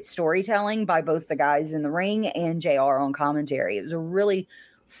was great storytelling by both the guys in the ring and JR on commentary. It was a really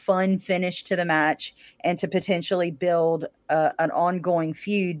fun finish to the match, and to potentially build an ongoing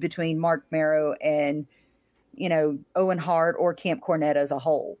feud between Marc Mero and, Owen Hart or Camp Cornette as a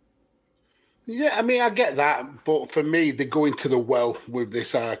whole. Yeah, I mean, I get that. But for me, they're going to the well with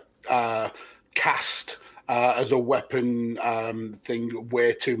this cast as a weapon thing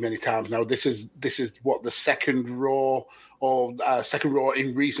way too many times now. This is what the second Raw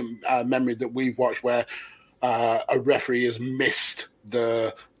in recent memory that we've watched where a referee has missed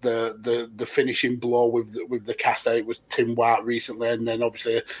the finishing blow with the cast. It was Tim White recently, and then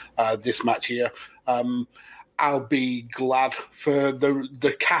obviously this match here. I'll be glad for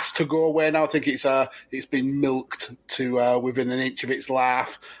the cast to go away now. I think it's been milked to within an inch of its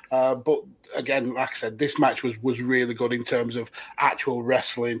life. But again, like I said, this match was really good in terms of actual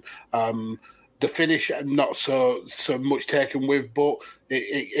wrestling. The finish, not so much taken with, but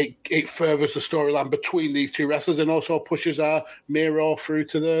it furthers the storyline between these two wrestlers and also pushes Miro through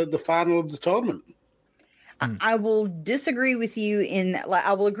to the final of the tournament. I will disagree with you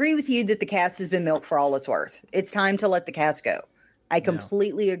I will agree with you that the cast has been milked for all it's worth. It's time to let the cast go. I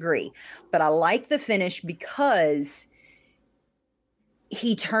completely agree. But I like the finish because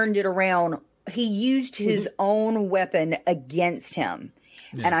he turned it around. He used his own weapon against him.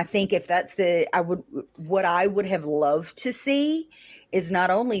 Yeah. And I think if that's what I would have loved to see is not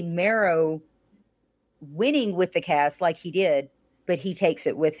only Mero winning with the cast like he did, but he takes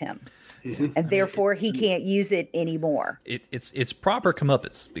it with him. Mm-hmm. And therefore he can't use it anymore. It's proper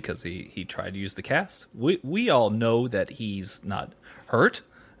comeuppance because he tried to use the cast. We all know that he's not hurt,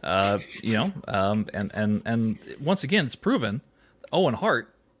 and once again it's proven Owen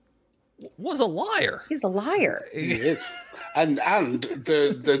Hart was a liar. He's a liar. He is. And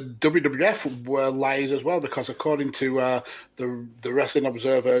the WWF were liars as well, because according to the Wrestling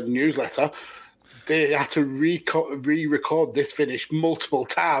Observer newsletter, they had to re-record this finish multiple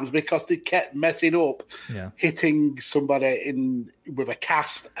times because they kept messing up, hitting somebody with a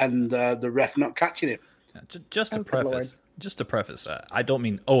cast and the ref not catching it. Yeah, just to preface, I don't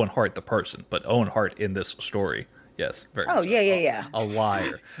mean Owen Hart the person, but Owen Hart in this story. Yes, very much. Yeah. A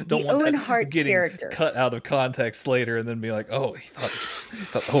liar. Don't want Owen Hart getting character cut out of context later and then be like, oh, he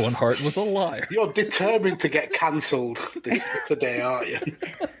thought Owen Hart was a liar. You're determined to get cancelled today, aren't you?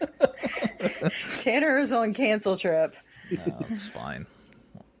 Tanner is on cancel trip. No, it's fine.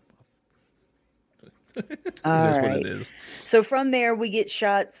 All It is right. what it is. So from there, we get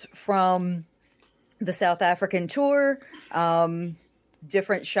shots from the South African tour,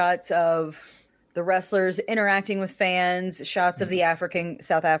 different shots of the wrestlers interacting with fans, shots of the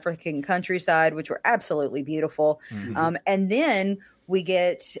South African countryside, which were absolutely beautiful. And then we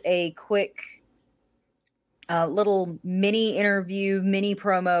get a quick little mini interview, mini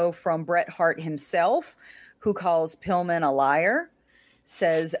promo from Bret Hart himself, who calls Pillman a liar,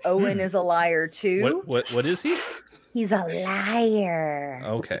 says Owen is a liar too. What is he? He's a liar.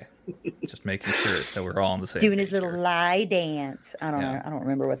 Okay. Just making sure that we're all on the same Doing page his little here. lie dance. I don't know. I don't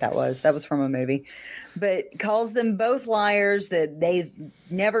remember what that was. That was from a movie. But calls them both liars, that they've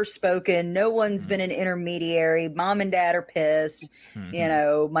never spoken. No one's been an intermediary. Mom and dad are pissed. You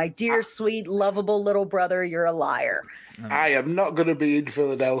know, my dear, sweet, lovable little brother, you're a liar. I am not going to be in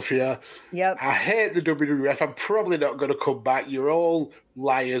Philadelphia. Yep. I hate the WWF. I'm probably not going to come back. You're all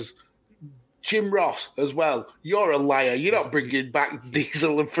liars. Jim Ross as well. You're a liar. You're not bringing back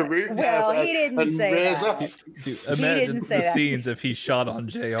Diesel and Farouk. Well, he didn't say that. Dude, imagine didn't say the that. scenes if he shot on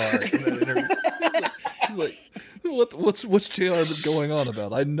JR. In that interview. He's like, what's JR been going on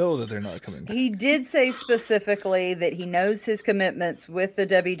about? I know that they're not coming back. He did say specifically that he knows his commitments with the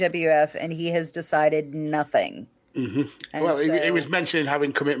WWF and he has decided nothing. And Well, he so- was mentioning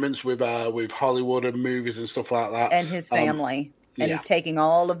having commitments with Hollywood and movies and stuff like that. and his family. And yeah. he's taking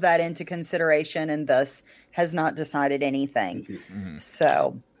all of that into consideration and thus has not decided anything.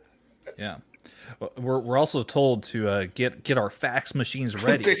 So, Yeah. Well, we're also told to get our fax machines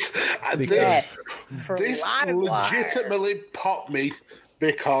ready. This for this live wire. legitimately popped me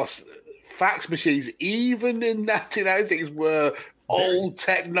because fax machines, even in 1996, were old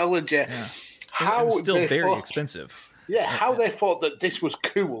technology. How It's still they very thought- expensive. Yeah, how they thought that this was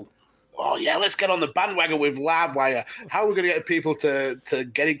cool. Oh yeah, let's get on the bandwagon with Livewire. How are we going to get people to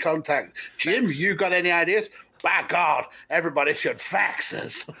get in contact? Jim, you got any ideas? By God, everybody should fax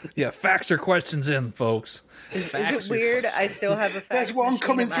us. Yeah, fax your questions in, folks. Is it weird? I still have a fax There's one machine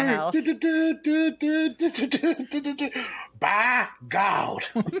coming at my house. through. By God.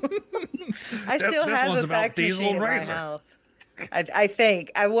 I still This have one's a about fax Diesel machine and at my Razor. house. I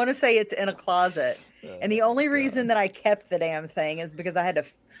think. I want to say it's in a closet. And the only reason that I kept the damn thing is because I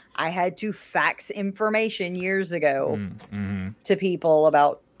had to fax information years ago to people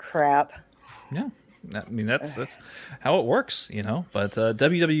about crap. Yeah. I mean, that's how it works, you know. But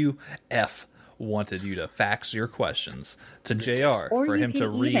WWF wanted you to fax your questions to JR Or for you him to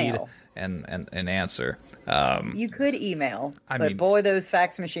can read email. and answer. You could email, I but mean- boy, those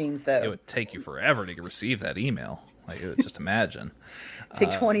fax machines, though, It would take you forever to receive that email. Like, it would just imagine. take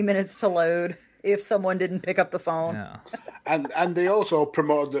 20 minutes to load if someone didn't pick up the phone. Yeah. And they also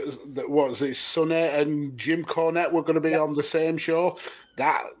promoted that what was it, Sonny and Jim Cornette were going to be on the same show.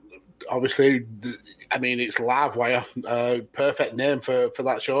 That obviously, I mean, it's Livewire, perfect name for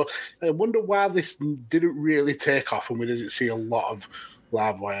that show. I wonder why this didn't really take off and we didn't see a lot of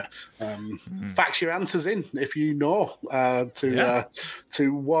Livewire. Fax your answers in if you know to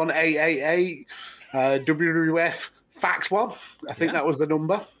 1-888 WWF fax one. I think that was the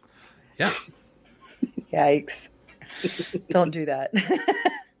number. Yeah. Yikes. Don't do that.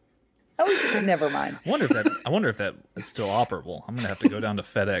 Oh, never mind. I wonder if that is still operable. I'm gonna have to go down to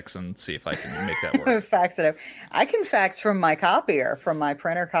FedEx and see if I can make that work. Fax it up. I can fax from my copier, from my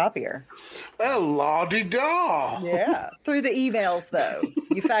printer copier. Well, la-di-da. Yeah. Through the emails, though.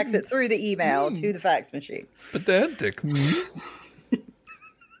 You fax it through the email to the fax machine. Pedantic.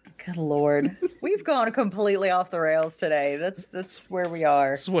 Good Lord. We've gone completely off the rails today. That's where we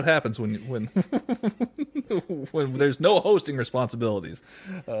are. This is what happens when when there's no hosting responsibilities.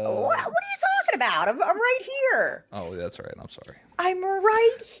 What are you talking about? I'm right here. Oh, that's right. I'm sorry. I'm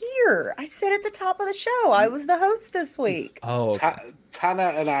right here. I said at the top of the show, I was the host this week. Oh, okay. Tanner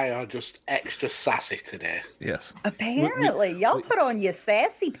and I are just extra sassy today. Yes. Apparently, y'all put on your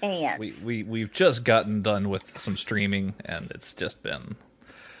sassy pants. We've just gotten done with some streaming, and it's just been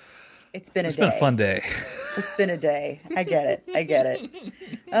It's been a fun day. It's been a day. I get it.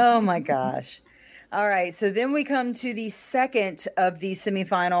 Oh my gosh. All right. So then we come to the second of the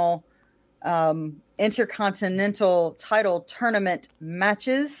semifinal intercontinental title tournament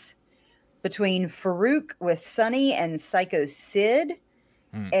matches between Farouk with Sonny and Psycho Sid.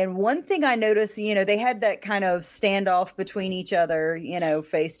 And one thing I noticed, they had that kind of standoff between each other,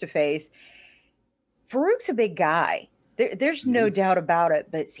 face to face. Farouk's a big guy. There's no doubt about it,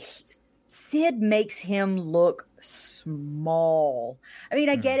 but Sid makes him look small. I mean,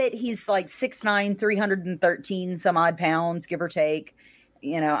 I get it. He's like 6'9", 313 some odd pounds, give or take.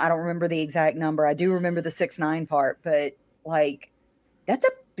 I don't remember the exact number. I do remember the 6'9" part, but like, that's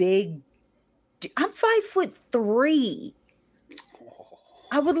a big. I'm 5'3".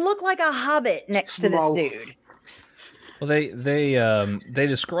 I would look like a hobbit next to this dude. Well, they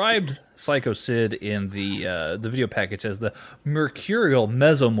described Psycho Sid in the video package as the mercurial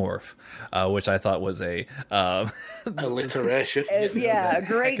mesomorph, which I thought was a alliteration. A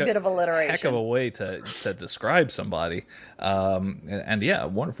great bit of alliteration. Heck of a way to describe somebody, and yeah,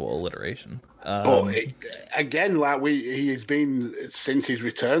 wonderful alliteration. Again, like he has been since his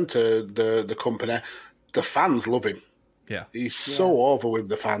return to the company. The fans love him. Yeah, he's so over with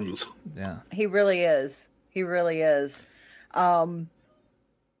the fans. Yeah, he really is. He really is. And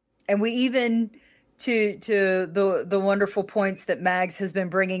we even to the wonderful points that Mags has been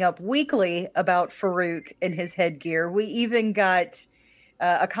bringing up weekly about Farouk and his headgear. We even got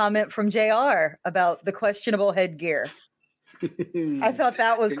a comment from JR about the questionable headgear. I thought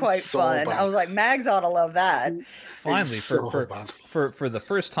that was quite fun. Bad. I was like, Mags ought to love that. Finally, for the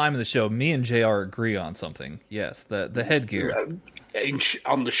first time in the show, me and JR agree on something. Yes, the headgear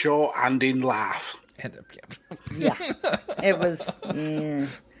on the show and in laugh. Yeah, it was.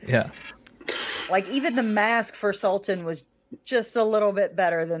 Yeah, like even the mask for Sultan was just a little bit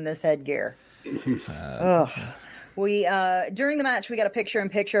better than this headgear. We during the match we got a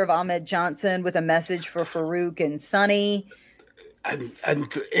picture-in-picture of Ahmed Johnson with a message for Farouk and Sonny. And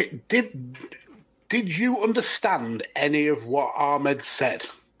did you understand any of what Ahmed said?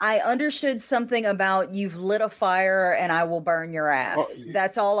 I understood something about you've lit a fire and I will burn your ass.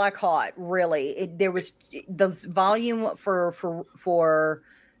 That's all I caught, really. There was the volume for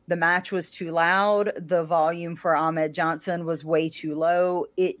the match was too loud. The volume for Ahmed Johnson was way too low.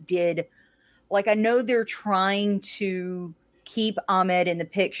 It did, like, I know they're trying to keep Ahmed in the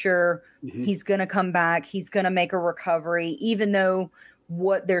picture. Mm-hmm. He's going to come back. He's going to make a recovery, even though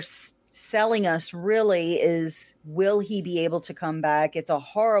what they're selling us really is, will he be able to come back? It's a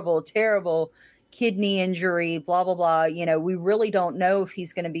horrible, terrible kidney injury, blah, blah, blah. We really don't know if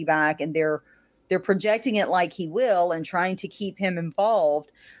he's going to be back, and they're projecting it like he will and trying to keep him involved.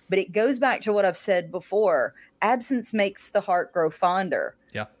 But it goes back to what I've said before. Absence makes the heart grow fonder.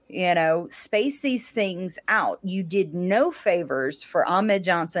 Yeah. Space these things out. You did no favors for Ahmed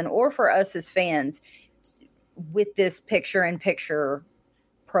Johnson or for us as fans with this picture-in-picture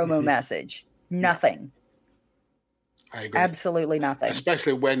promo message. Nothing. I agree. Absolutely nothing.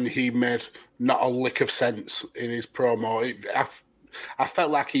 Especially when he made not a lick of sense in his promo. I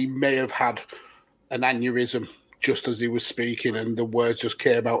felt like he may have had an aneurysm just as he was speaking, and the words just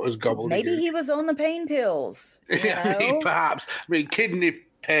came out as gobbledygook. Maybe he was on the pain pills. Perhaps. Kidney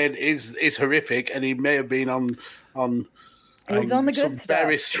pain is horrific, and he may have been on he was on the good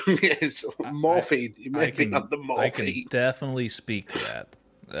stuff. Morphine. He may have been on the morphine. I can definitely speak to that.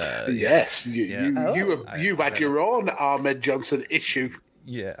 Yes, you've had your own Ahmed Johnson issue.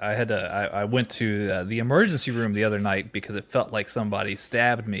 Yeah, I went to the emergency room the other night because it felt like somebody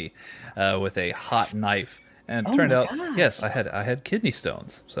stabbed me with a hot knife, and it turned out, yes, I had kidney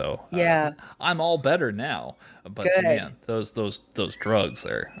stones. So yeah, I'm all better now. But good. Man, those drugs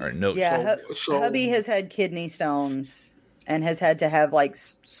are no. Yeah, hubby has had kidney stones and has had to have like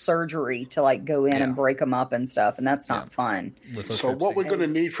surgery to like go in and break them up and stuff, and that's not fun. So what we're going to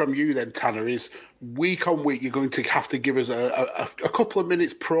need from you then, Tanner, is week on week you're going to have to give us a couple of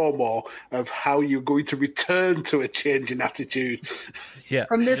minutes promo of how you're going to return to a change in attitude. Yeah,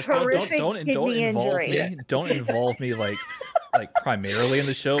 from this horrific kidney injury. Don't involve me like primarily in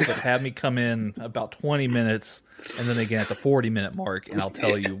the show, but have me come in about 20 minutes. And then again at the 40-minute mark, and I'll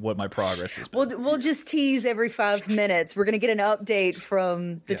tell you what my progress is. We'll just tease every 5 minutes. We're going to get an update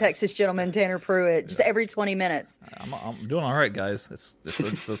from the Texas gentleman Tanner Pruitt just every 20 minutes. I'm doing all right, guys. It's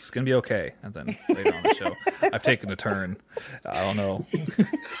going to be okay. And then later on the show, I've taken a turn. I don't know.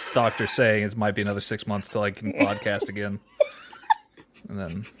 Doctor's saying it might be another 6 months till I can podcast again. And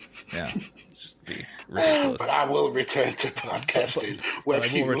then, just be ridiculous. But I will return to podcasting, whether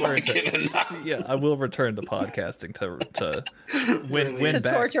you like it or not. Yeah, I will return to podcasting to win to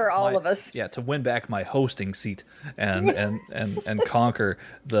back torture all of us. Yeah, to win back my hosting seat and conquer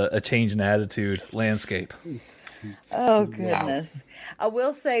a change in attitude landscape. Oh goodness. Wow. I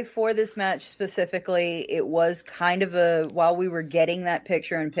will say for this match specifically, it was kind of while we were getting that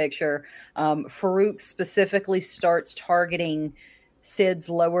picture-in-picture, Farouk specifically starts targeting Sid's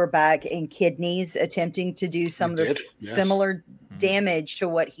lower back and kidneys, attempting to do some of the similar damage to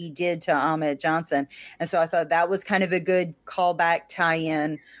what he did to Ahmed Johnson. And so I thought that was kind of a good callback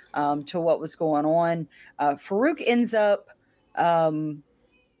tie-in to what was going on. Farouk ends up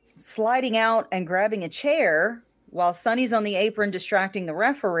sliding out and grabbing a chair while Sonny's on the apron distracting the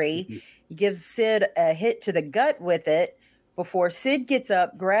referee, he gives Sid a hit to the gut with it before Sid gets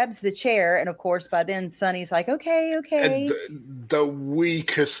up, grabs the chair, and of course by then Sonny's like, okay. And the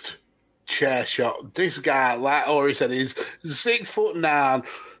weakest chair shot. This guy, like Ori said, is 6'9",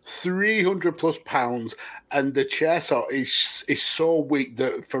 300 plus pounds, and the chair shot is so weak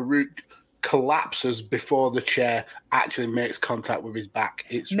that Farouk collapses before the chair actually makes contact with his back.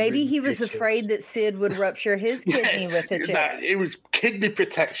 It's maybe he was ridiculous. afraid that Sid would rupture his kidney with the chair. It was kidney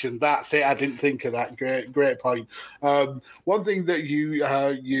protection. That's it. I didn't think of that. Great point. One thing that you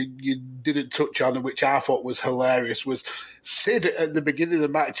didn't touch on, which I thought was hilarious, was Sid at the beginning of the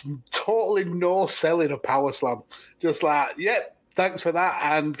match totally no selling a power slam. Just like, yep. Thanks for that,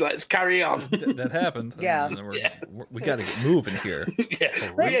 and let's carry on. That happened. Yeah. We got to get moving here.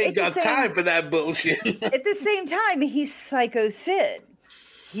 Yeah. We ain't got time for that bullshit. At the same time, he's Psycho Sid.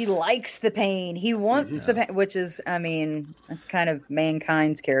 He likes the pain. He wants the pain, which is, I mean, that's kind of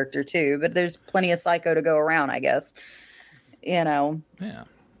Mankind's character too, but there's plenty of Psycho to go around, I guess. You know. Yeah.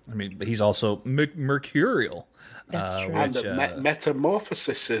 I mean, but he's also mercurial. That's true. And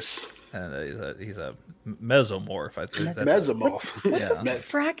metamorphosis. And he's a mesomorph. Mesomorph. What the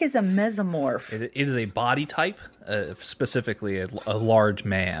frack is a mesomorph? It is a body type, specifically a large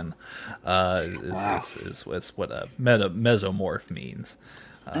man. Is what a mesomorph means.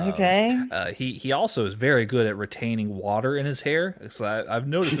 Okay. He also is very good at retaining water in his hair. So I've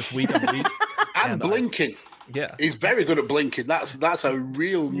noticed this week on week. And blinking. Yeah, he's very good at blinking. That's a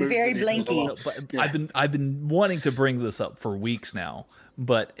real. He's very blinky. But I've been wanting to bring this up for weeks now.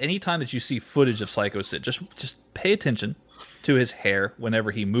 But anytime that you see footage of Psycho Sid, just pay attention to his hair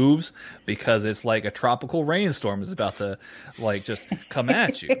whenever he moves, because it's like a tropical rainstorm is about to just come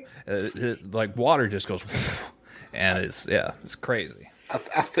at you. Like water just goes, and it's crazy.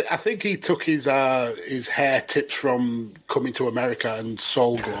 I think he took his hair tips from Coming to America and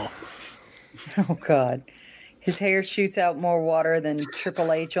Soul Glow. Oh God. His hair shoots out more water than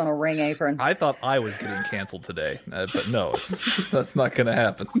Triple H on a ring apron. I thought I was getting canceled today, but no, that's not going to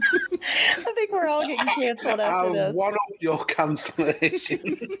happen. I think we're all getting canceled after this. One of your cancellation.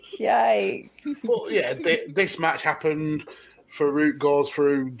 Yikes. But yeah, this match happened. Farouk goes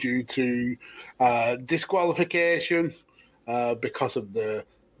through due to disqualification because of the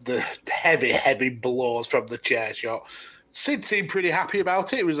heavy blows from the chair shot. Sid seemed pretty happy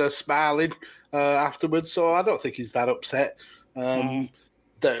about it. It was a smiling afterwards, so I don't think he's that upset. The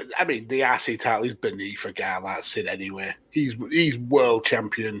IC title is beneath a guy like Sid anyway. He's world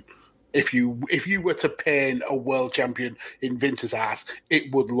champion. If you were to paint a world champion in Vince's ass,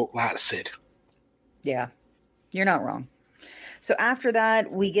 it would look like Sid. Yeah, you're not wrong. So after that,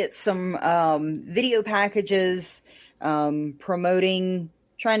 we get some video packages promoting,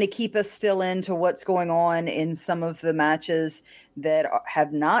 trying to keep us still into what's going on in some of the matches that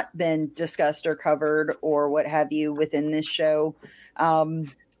have not been discussed or covered or what have you within this show.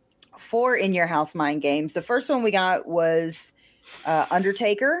 For In Your House Mind Games, the first one we got was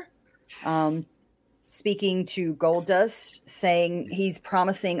Undertaker speaking to Goldust, saying he's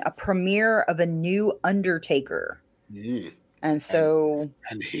promising a premiere of a new Undertaker. Mm. And so...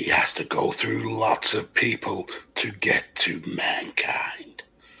 And he has to go through lots of people to get to Mankind.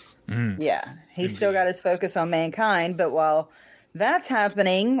 Yeah, he's still got his focus on Mankind, but while that's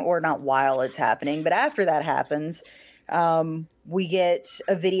happening, or not while it's happening, but after that happens, we get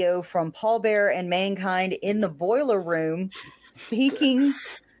a video from Paul Bearer and Mankind in the boiler room speaking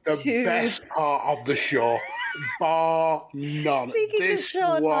the best part of the show, bar none. Speaking this to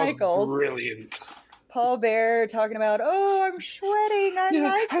Shawn was Michaels. Brilliant. Paul Bearer talking about, I'm sweating.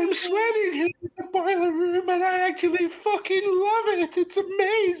 I'm sweating in the boiler room and I actually fucking love it. It's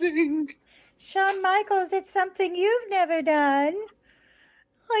amazing. Shawn Michaels, it's something you've never done.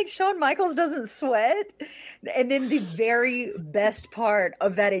 Like, Shawn Michaels doesn't sweat. And then the very best part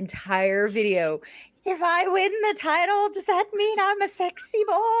of that entire video, if I win the title, does that mean I'm a sexy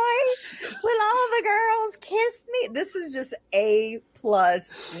boy? Will all the girls kiss me? This is just A+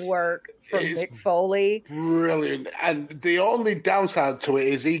 work from Mick Foley. Brilliant. And the only downside to it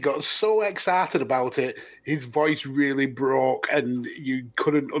is he got so excited about it, his voice really broke and you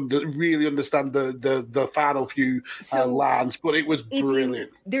couldn't really understand the final few lines, but it was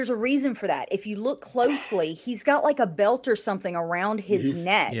brilliant. There's a reason for that. If you look closely, he's got like a belt or something around his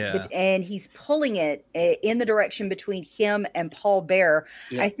neck, and he's pulling it in the direction between him and Paul Bearer.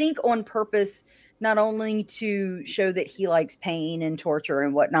 I think on purpose, not only to show that he likes pain and torture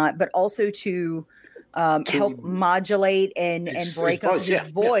and whatnot, but also to help modulate and break up his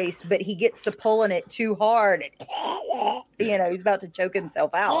voice. But he gets to pulling it too hard. And, he's about to choke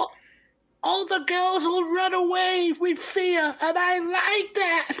himself out. all the girls will run away with fear, and I like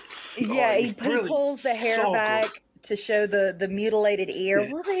that. Yeah, he pulls the hair back to show the mutilated ear.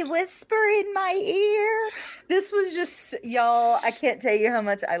 Will they whisper in my ear? This was just, y'all, I can't tell you how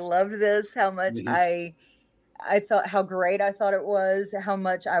much I loved this, how much I thought, how great I thought it was, how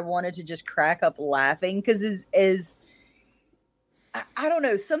much I wanted to just crack up laughing, because I don't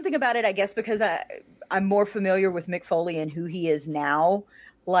know, something about it, I guess, because I'm more familiar with Mick Foley and who he is now.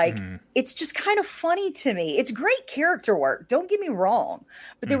 Like, it's just kind of funny to me. It's great character work, don't get me wrong,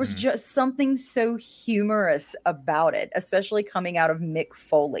 but there was just something so humorous about it, especially coming out of Mick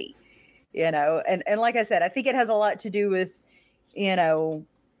Foley, you know. And like I said, I think it has a lot to do with, you know,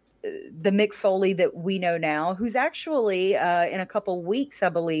 the Mick Foley that we know now, who's actually in a couple weeks, I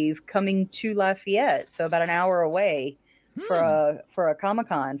believe, coming to Lafayette, so about an hour away for a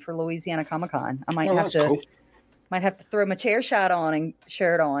Comic-Con, for Louisiana Comic-Con. I might have to throw my chair shot on and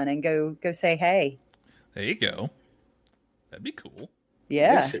shirt on and go say hey. There you go. That'd be cool.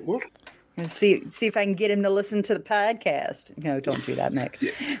 Yeah. Yes, it would. And see if I can get him to listen to the podcast. No, don't do that, Mick.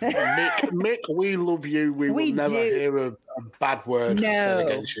 Mick, we love you. We will never hear a bad word said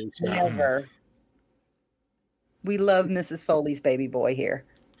against you. So. Never. We love Mrs. Foley's baby boy here.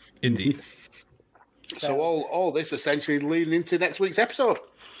 Indeed. So all this essentially leading into next week's episode.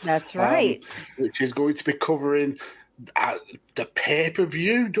 That's right. Which is going to be covering the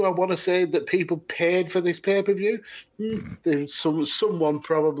pay-per-view. Do I want to say that people paid for this pay-per-view? Someone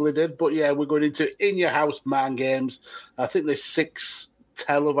probably did. But yeah, we're going into In Your House Man Games. I think there's 6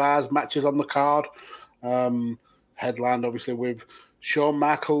 televised matches on the card. Headlined, obviously, with Shawn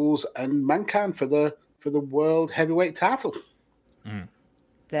Michaels and Mankind for the World Heavyweight title.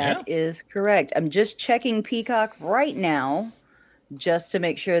 That is correct. I'm just checking Peacock right now just to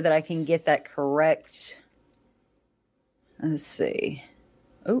make sure that I can get that correct. Let's see.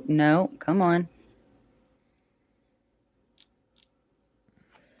 Oh, no. Come on.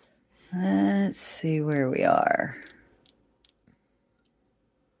 Let's see where we are.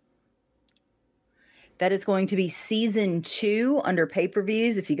 That is going to be season 2 under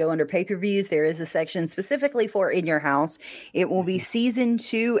pay-per-views. If you go under pay-per-views, there is a section specifically for In Your House. It will be season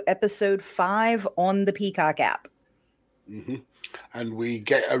 2, episode 5 on the Peacock app. And we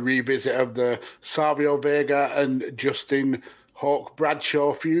get a revisit of the Savio Vega and Justin Hawk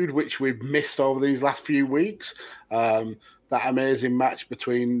Bradshaw feud, which we've missed over these last few weeks. That amazing match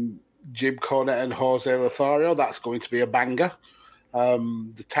between Jim Cornette and Jose Lothario, that's going to be a banger.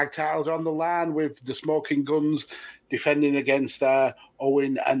 The tag titles are on the line with the Smoking Guns defending against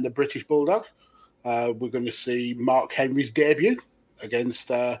Owen and the British Bulldog. We're going to see Mark Henry's debut against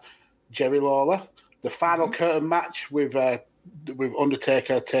Jerry Lawler. The final curtain match with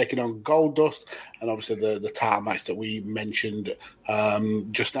Undertaker taking on Goldust, and obviously the title match that we mentioned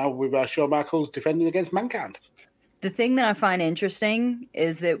just now with Shawn Michaels defending against Mankind. The thing that I find interesting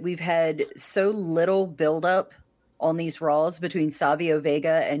is that we've had so little buildup on these Raws between Savio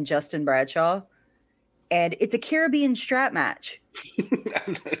Vega and Justin Bradshaw, and it's a Caribbean strap match.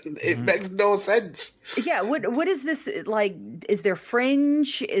 It makes no sense. Yeah, what is this like? Is there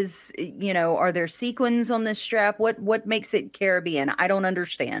fringe? Are there sequins on this strap? What makes it Caribbean? I don't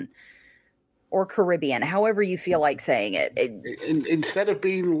understand. Or Caribbean, however you feel like saying it. Instead of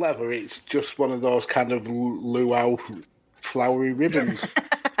being leather, it's just one of those kind of luau flowery ribbons.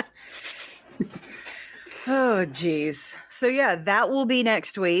 Oh, geez. So, yeah, that will be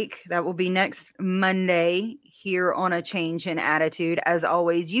next week. That will be next Monday here on A Change in Attitude. As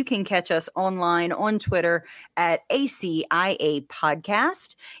always, you can catch us online on Twitter at ACIA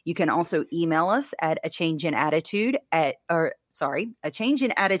Podcast. You can also email us at A Change in Attitude podcast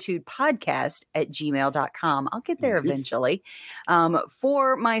at gmail.com. I'll get there eventually.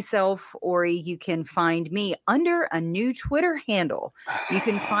 For myself, Ori, you can find me under a new Twitter handle. You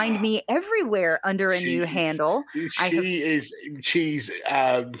can find me everywhere under a new handle. She's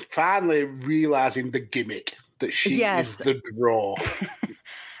finally realizing the gimmick that she is the draw.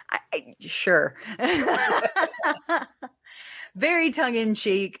 Sure. Very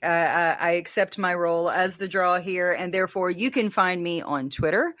tongue-in-cheek. I accept my role as the draw here, and therefore you can find me on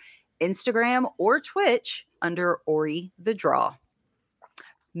Twitter, Instagram, or Twitch under Ori the Draw.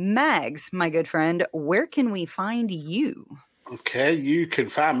 Mags, my good friend, where can we find you? Okay, you can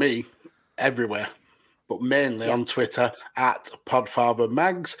find me everywhere. but mainly on Twitter at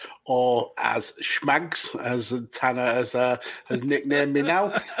PodfatherMags, or as Schmags, as Tanner has nicknamed me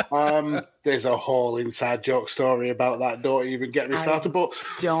now. There's a whole inside joke story about that. Don't even get me started. But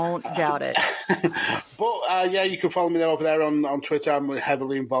don't doubt it. But you can follow me over there on Twitter. I'm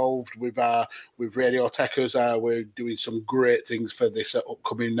heavily involved with Radio Techers. We're doing some great things for this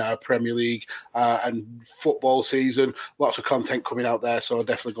upcoming Premier League and football season. Lots of content coming out there, so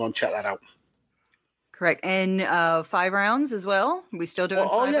definitely go and check that out. Correct. And 5 rounds as well. We still doing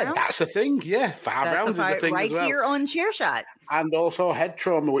 5 rounds? That's the thing. Yeah, 5 rounds is the thing right as well. here on Chairshot. And also Head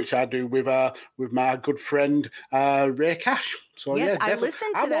Trauma, which I do with my good friend Ray Cash. So yes, I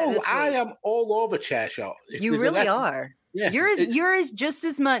listened to that this week. I am all over Chairshot. You really are. Yeah, you're just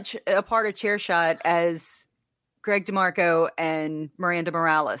as much a part of Chairshot as Greg DeMarco and Miranda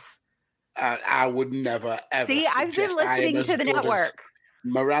Morales. I would never ever. See, I've been listening to the network.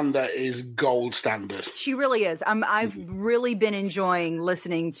 Miranda is gold standard. She really is. I've really been enjoying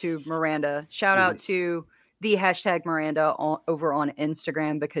listening to Miranda. Shout out to the hashtag Miranda over on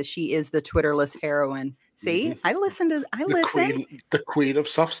Instagram, because she is the Twitterless heroine. See, I listen. The queen of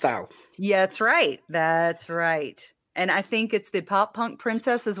soft style. Yeah, that's right. That's right. And I think it's the pop punk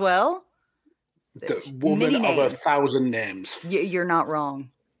princess as well. The woman of 1,000 names. You're not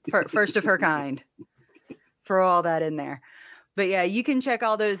wrong. First of her kind. Throw all that in there. But yeah, you can check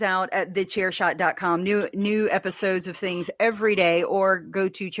all those out at thechairshot.com. New episodes of things every day, or go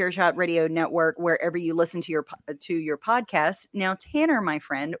to Chairshot Radio Network wherever you listen to your podcast. Now, Tanner, my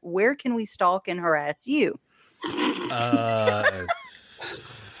friend, where can we stalk and harass you?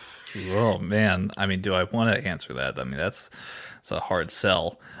 Oh man, I mean, do I want to answer that? I mean, that's a hard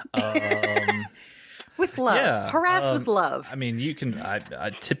sell. With love, harass with love. I mean, you can. I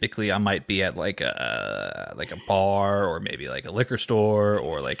typically might be at like a bar, or maybe like a liquor store,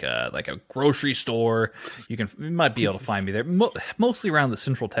 or like a grocery store. You might be able to find me there. Mostly around the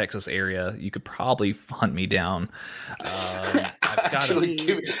Central Texas area. You could probably hunt me down. I've got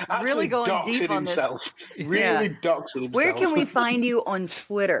really going deep on himself. This. Really doxing himself. Where can we find you on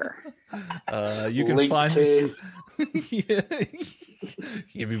Twitter? You can find me.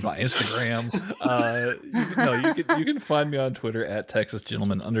 Give me my Instagram. You can find me on Twitter at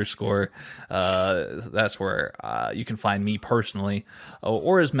TexasGentleman_. That's where you can find me personally.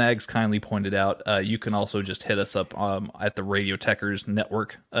 Or as Mags kindly pointed out, you can also just hit us up at the Radio Techers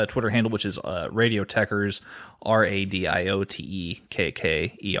Network Twitter handle, which is Radio Techers,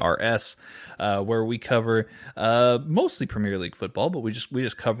 RADIOTEKKERS, where we cover mostly Premier League football, but we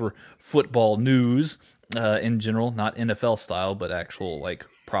just cover football news. In general, not NFL style, but actual like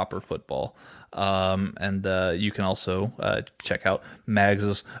proper football. And you can also check out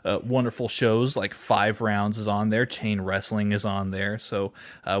Mags's wonderful shows, like 5 Rounds is on there, Chain Wrestling is on there. So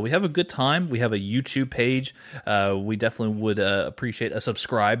we have a good time. We have a YouTube page. We definitely would appreciate a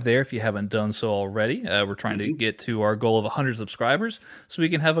subscribe there if you haven't done so already. We're trying to get to our goal of 100 subscribers so we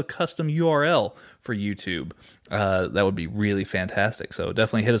can have a custom URL for YouTube. That would be really fantastic. So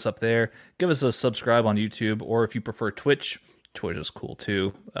definitely hit us up there. Give us a subscribe on YouTube, or if you prefer Twitch is cool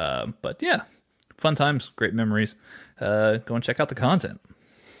too. But yeah, fun times, great memories. Go and check out the content.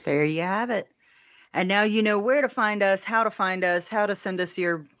 There you have it. And now you know where to find us, how to send us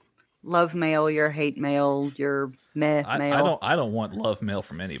your love mail, your hate mail, your mail. I don't want love mail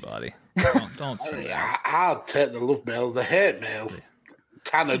from anybody. Don't say that. I'll take the love mail, the hate mail.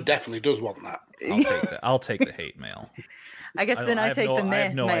 Tanner definitely does want that. I'll take the hate mail. I guess then I take the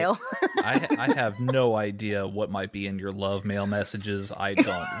mail. I have no idea what might be in your love mail messages. I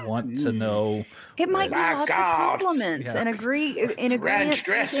don't want to know. It might be lots of compliments and agreement with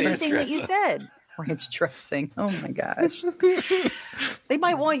anything that you said. Ranch dressing. Oh my gosh. They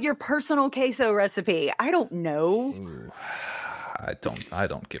might want your personal queso recipe. I don't know. Ooh, I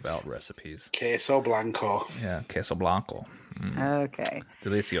don't give out recipes. Queso blanco. Yeah, queso blanco. Okay.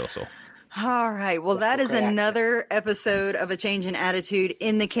 Delicioso. All right. Well, that is another episode of A Change in Attitude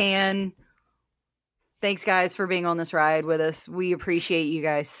in the can. Thanks, guys, for being on this ride with us. We appreciate you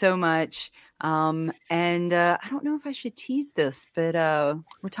guys so much. And I don't know if I should tease this, but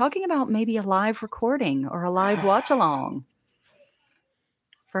we're talking about maybe a live recording or a live watch along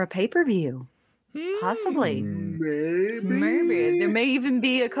for a pay-per-view. Possibly. Maybe. There may even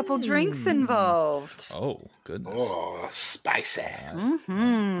be a couple drinks involved. Oh, goodness. Oh, spicy. That'd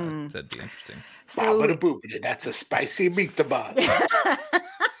be interesting. So, that's a spicy meatball.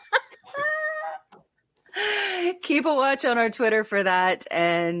 Keep a watch on our Twitter for that.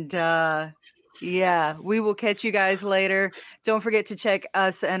 And Yeah, we will catch you guys later. Don't forget to check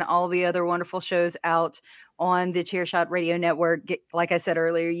us and all the other wonderful shows out on the Chairshot Radio Network. Like I said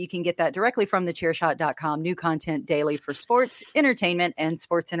earlier, you can get that directly from thechairshot.com. New content daily for sports, entertainment, and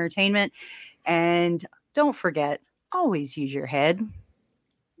sports entertainment. And don't forget, always use your head.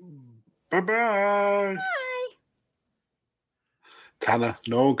 Bye-bye. Bye. Tanner,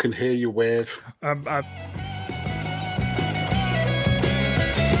 no one can hear you wave.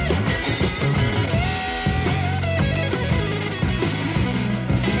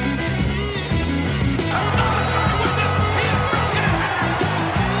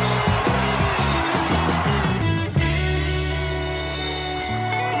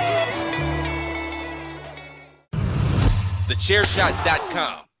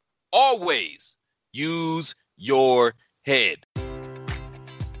 TheChairShot.com. Always use your head.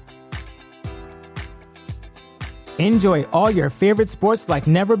 Enjoy all your favorite sports like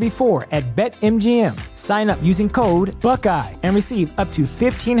never before at BetMGM. Sign up using code Buckeye and receive up to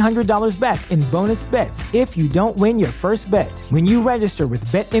 $1,500 back in bonus bets if you don't win your first bet. When you register with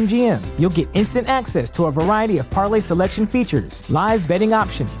BetMGM, you'll get instant access to a variety of parlay selection features, live betting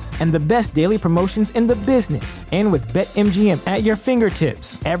options, and the best daily promotions in the business. And with BetMGM at your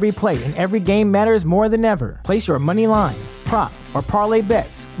fingertips, every play and every game matters more than ever. Place your money line, prop, or parlay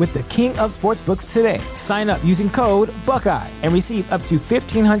bets with the king of sportsbooks today. Sign up using code Buckeye and receive up to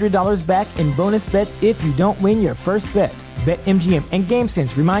 $1,500 back in bonus bets if you don't win your first bet. BetMGM and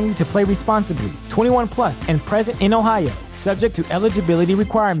GameSense remind you to play responsibly. 21 plus and present in Ohio, subject to eligibility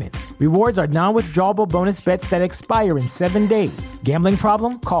requirements. Rewards are non-withdrawable bonus bets that expire in 7 days. Gambling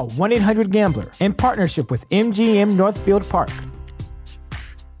problem? Call 1-800-GAMBLER. In partnership with MGM Northfield Park.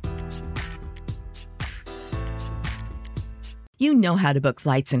 You know how to book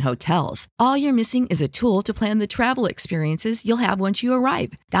flights and hotels. All you're missing is a tool to plan the travel experiences you'll have once you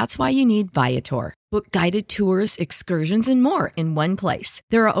arrive. That's why you need Viator. Book guided tours, excursions, and more in one place.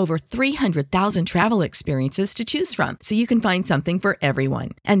 There are over 300,000 travel experiences to choose from, so you can find something for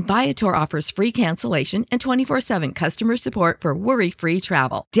everyone. And Viator offers free cancellation and 24/7 customer support for worry-free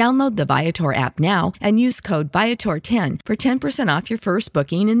travel. Download the Viator app now and use code Viator10 for 10% off your first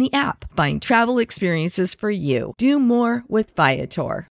booking in the app. Find travel experiences for you. Do more with Viator.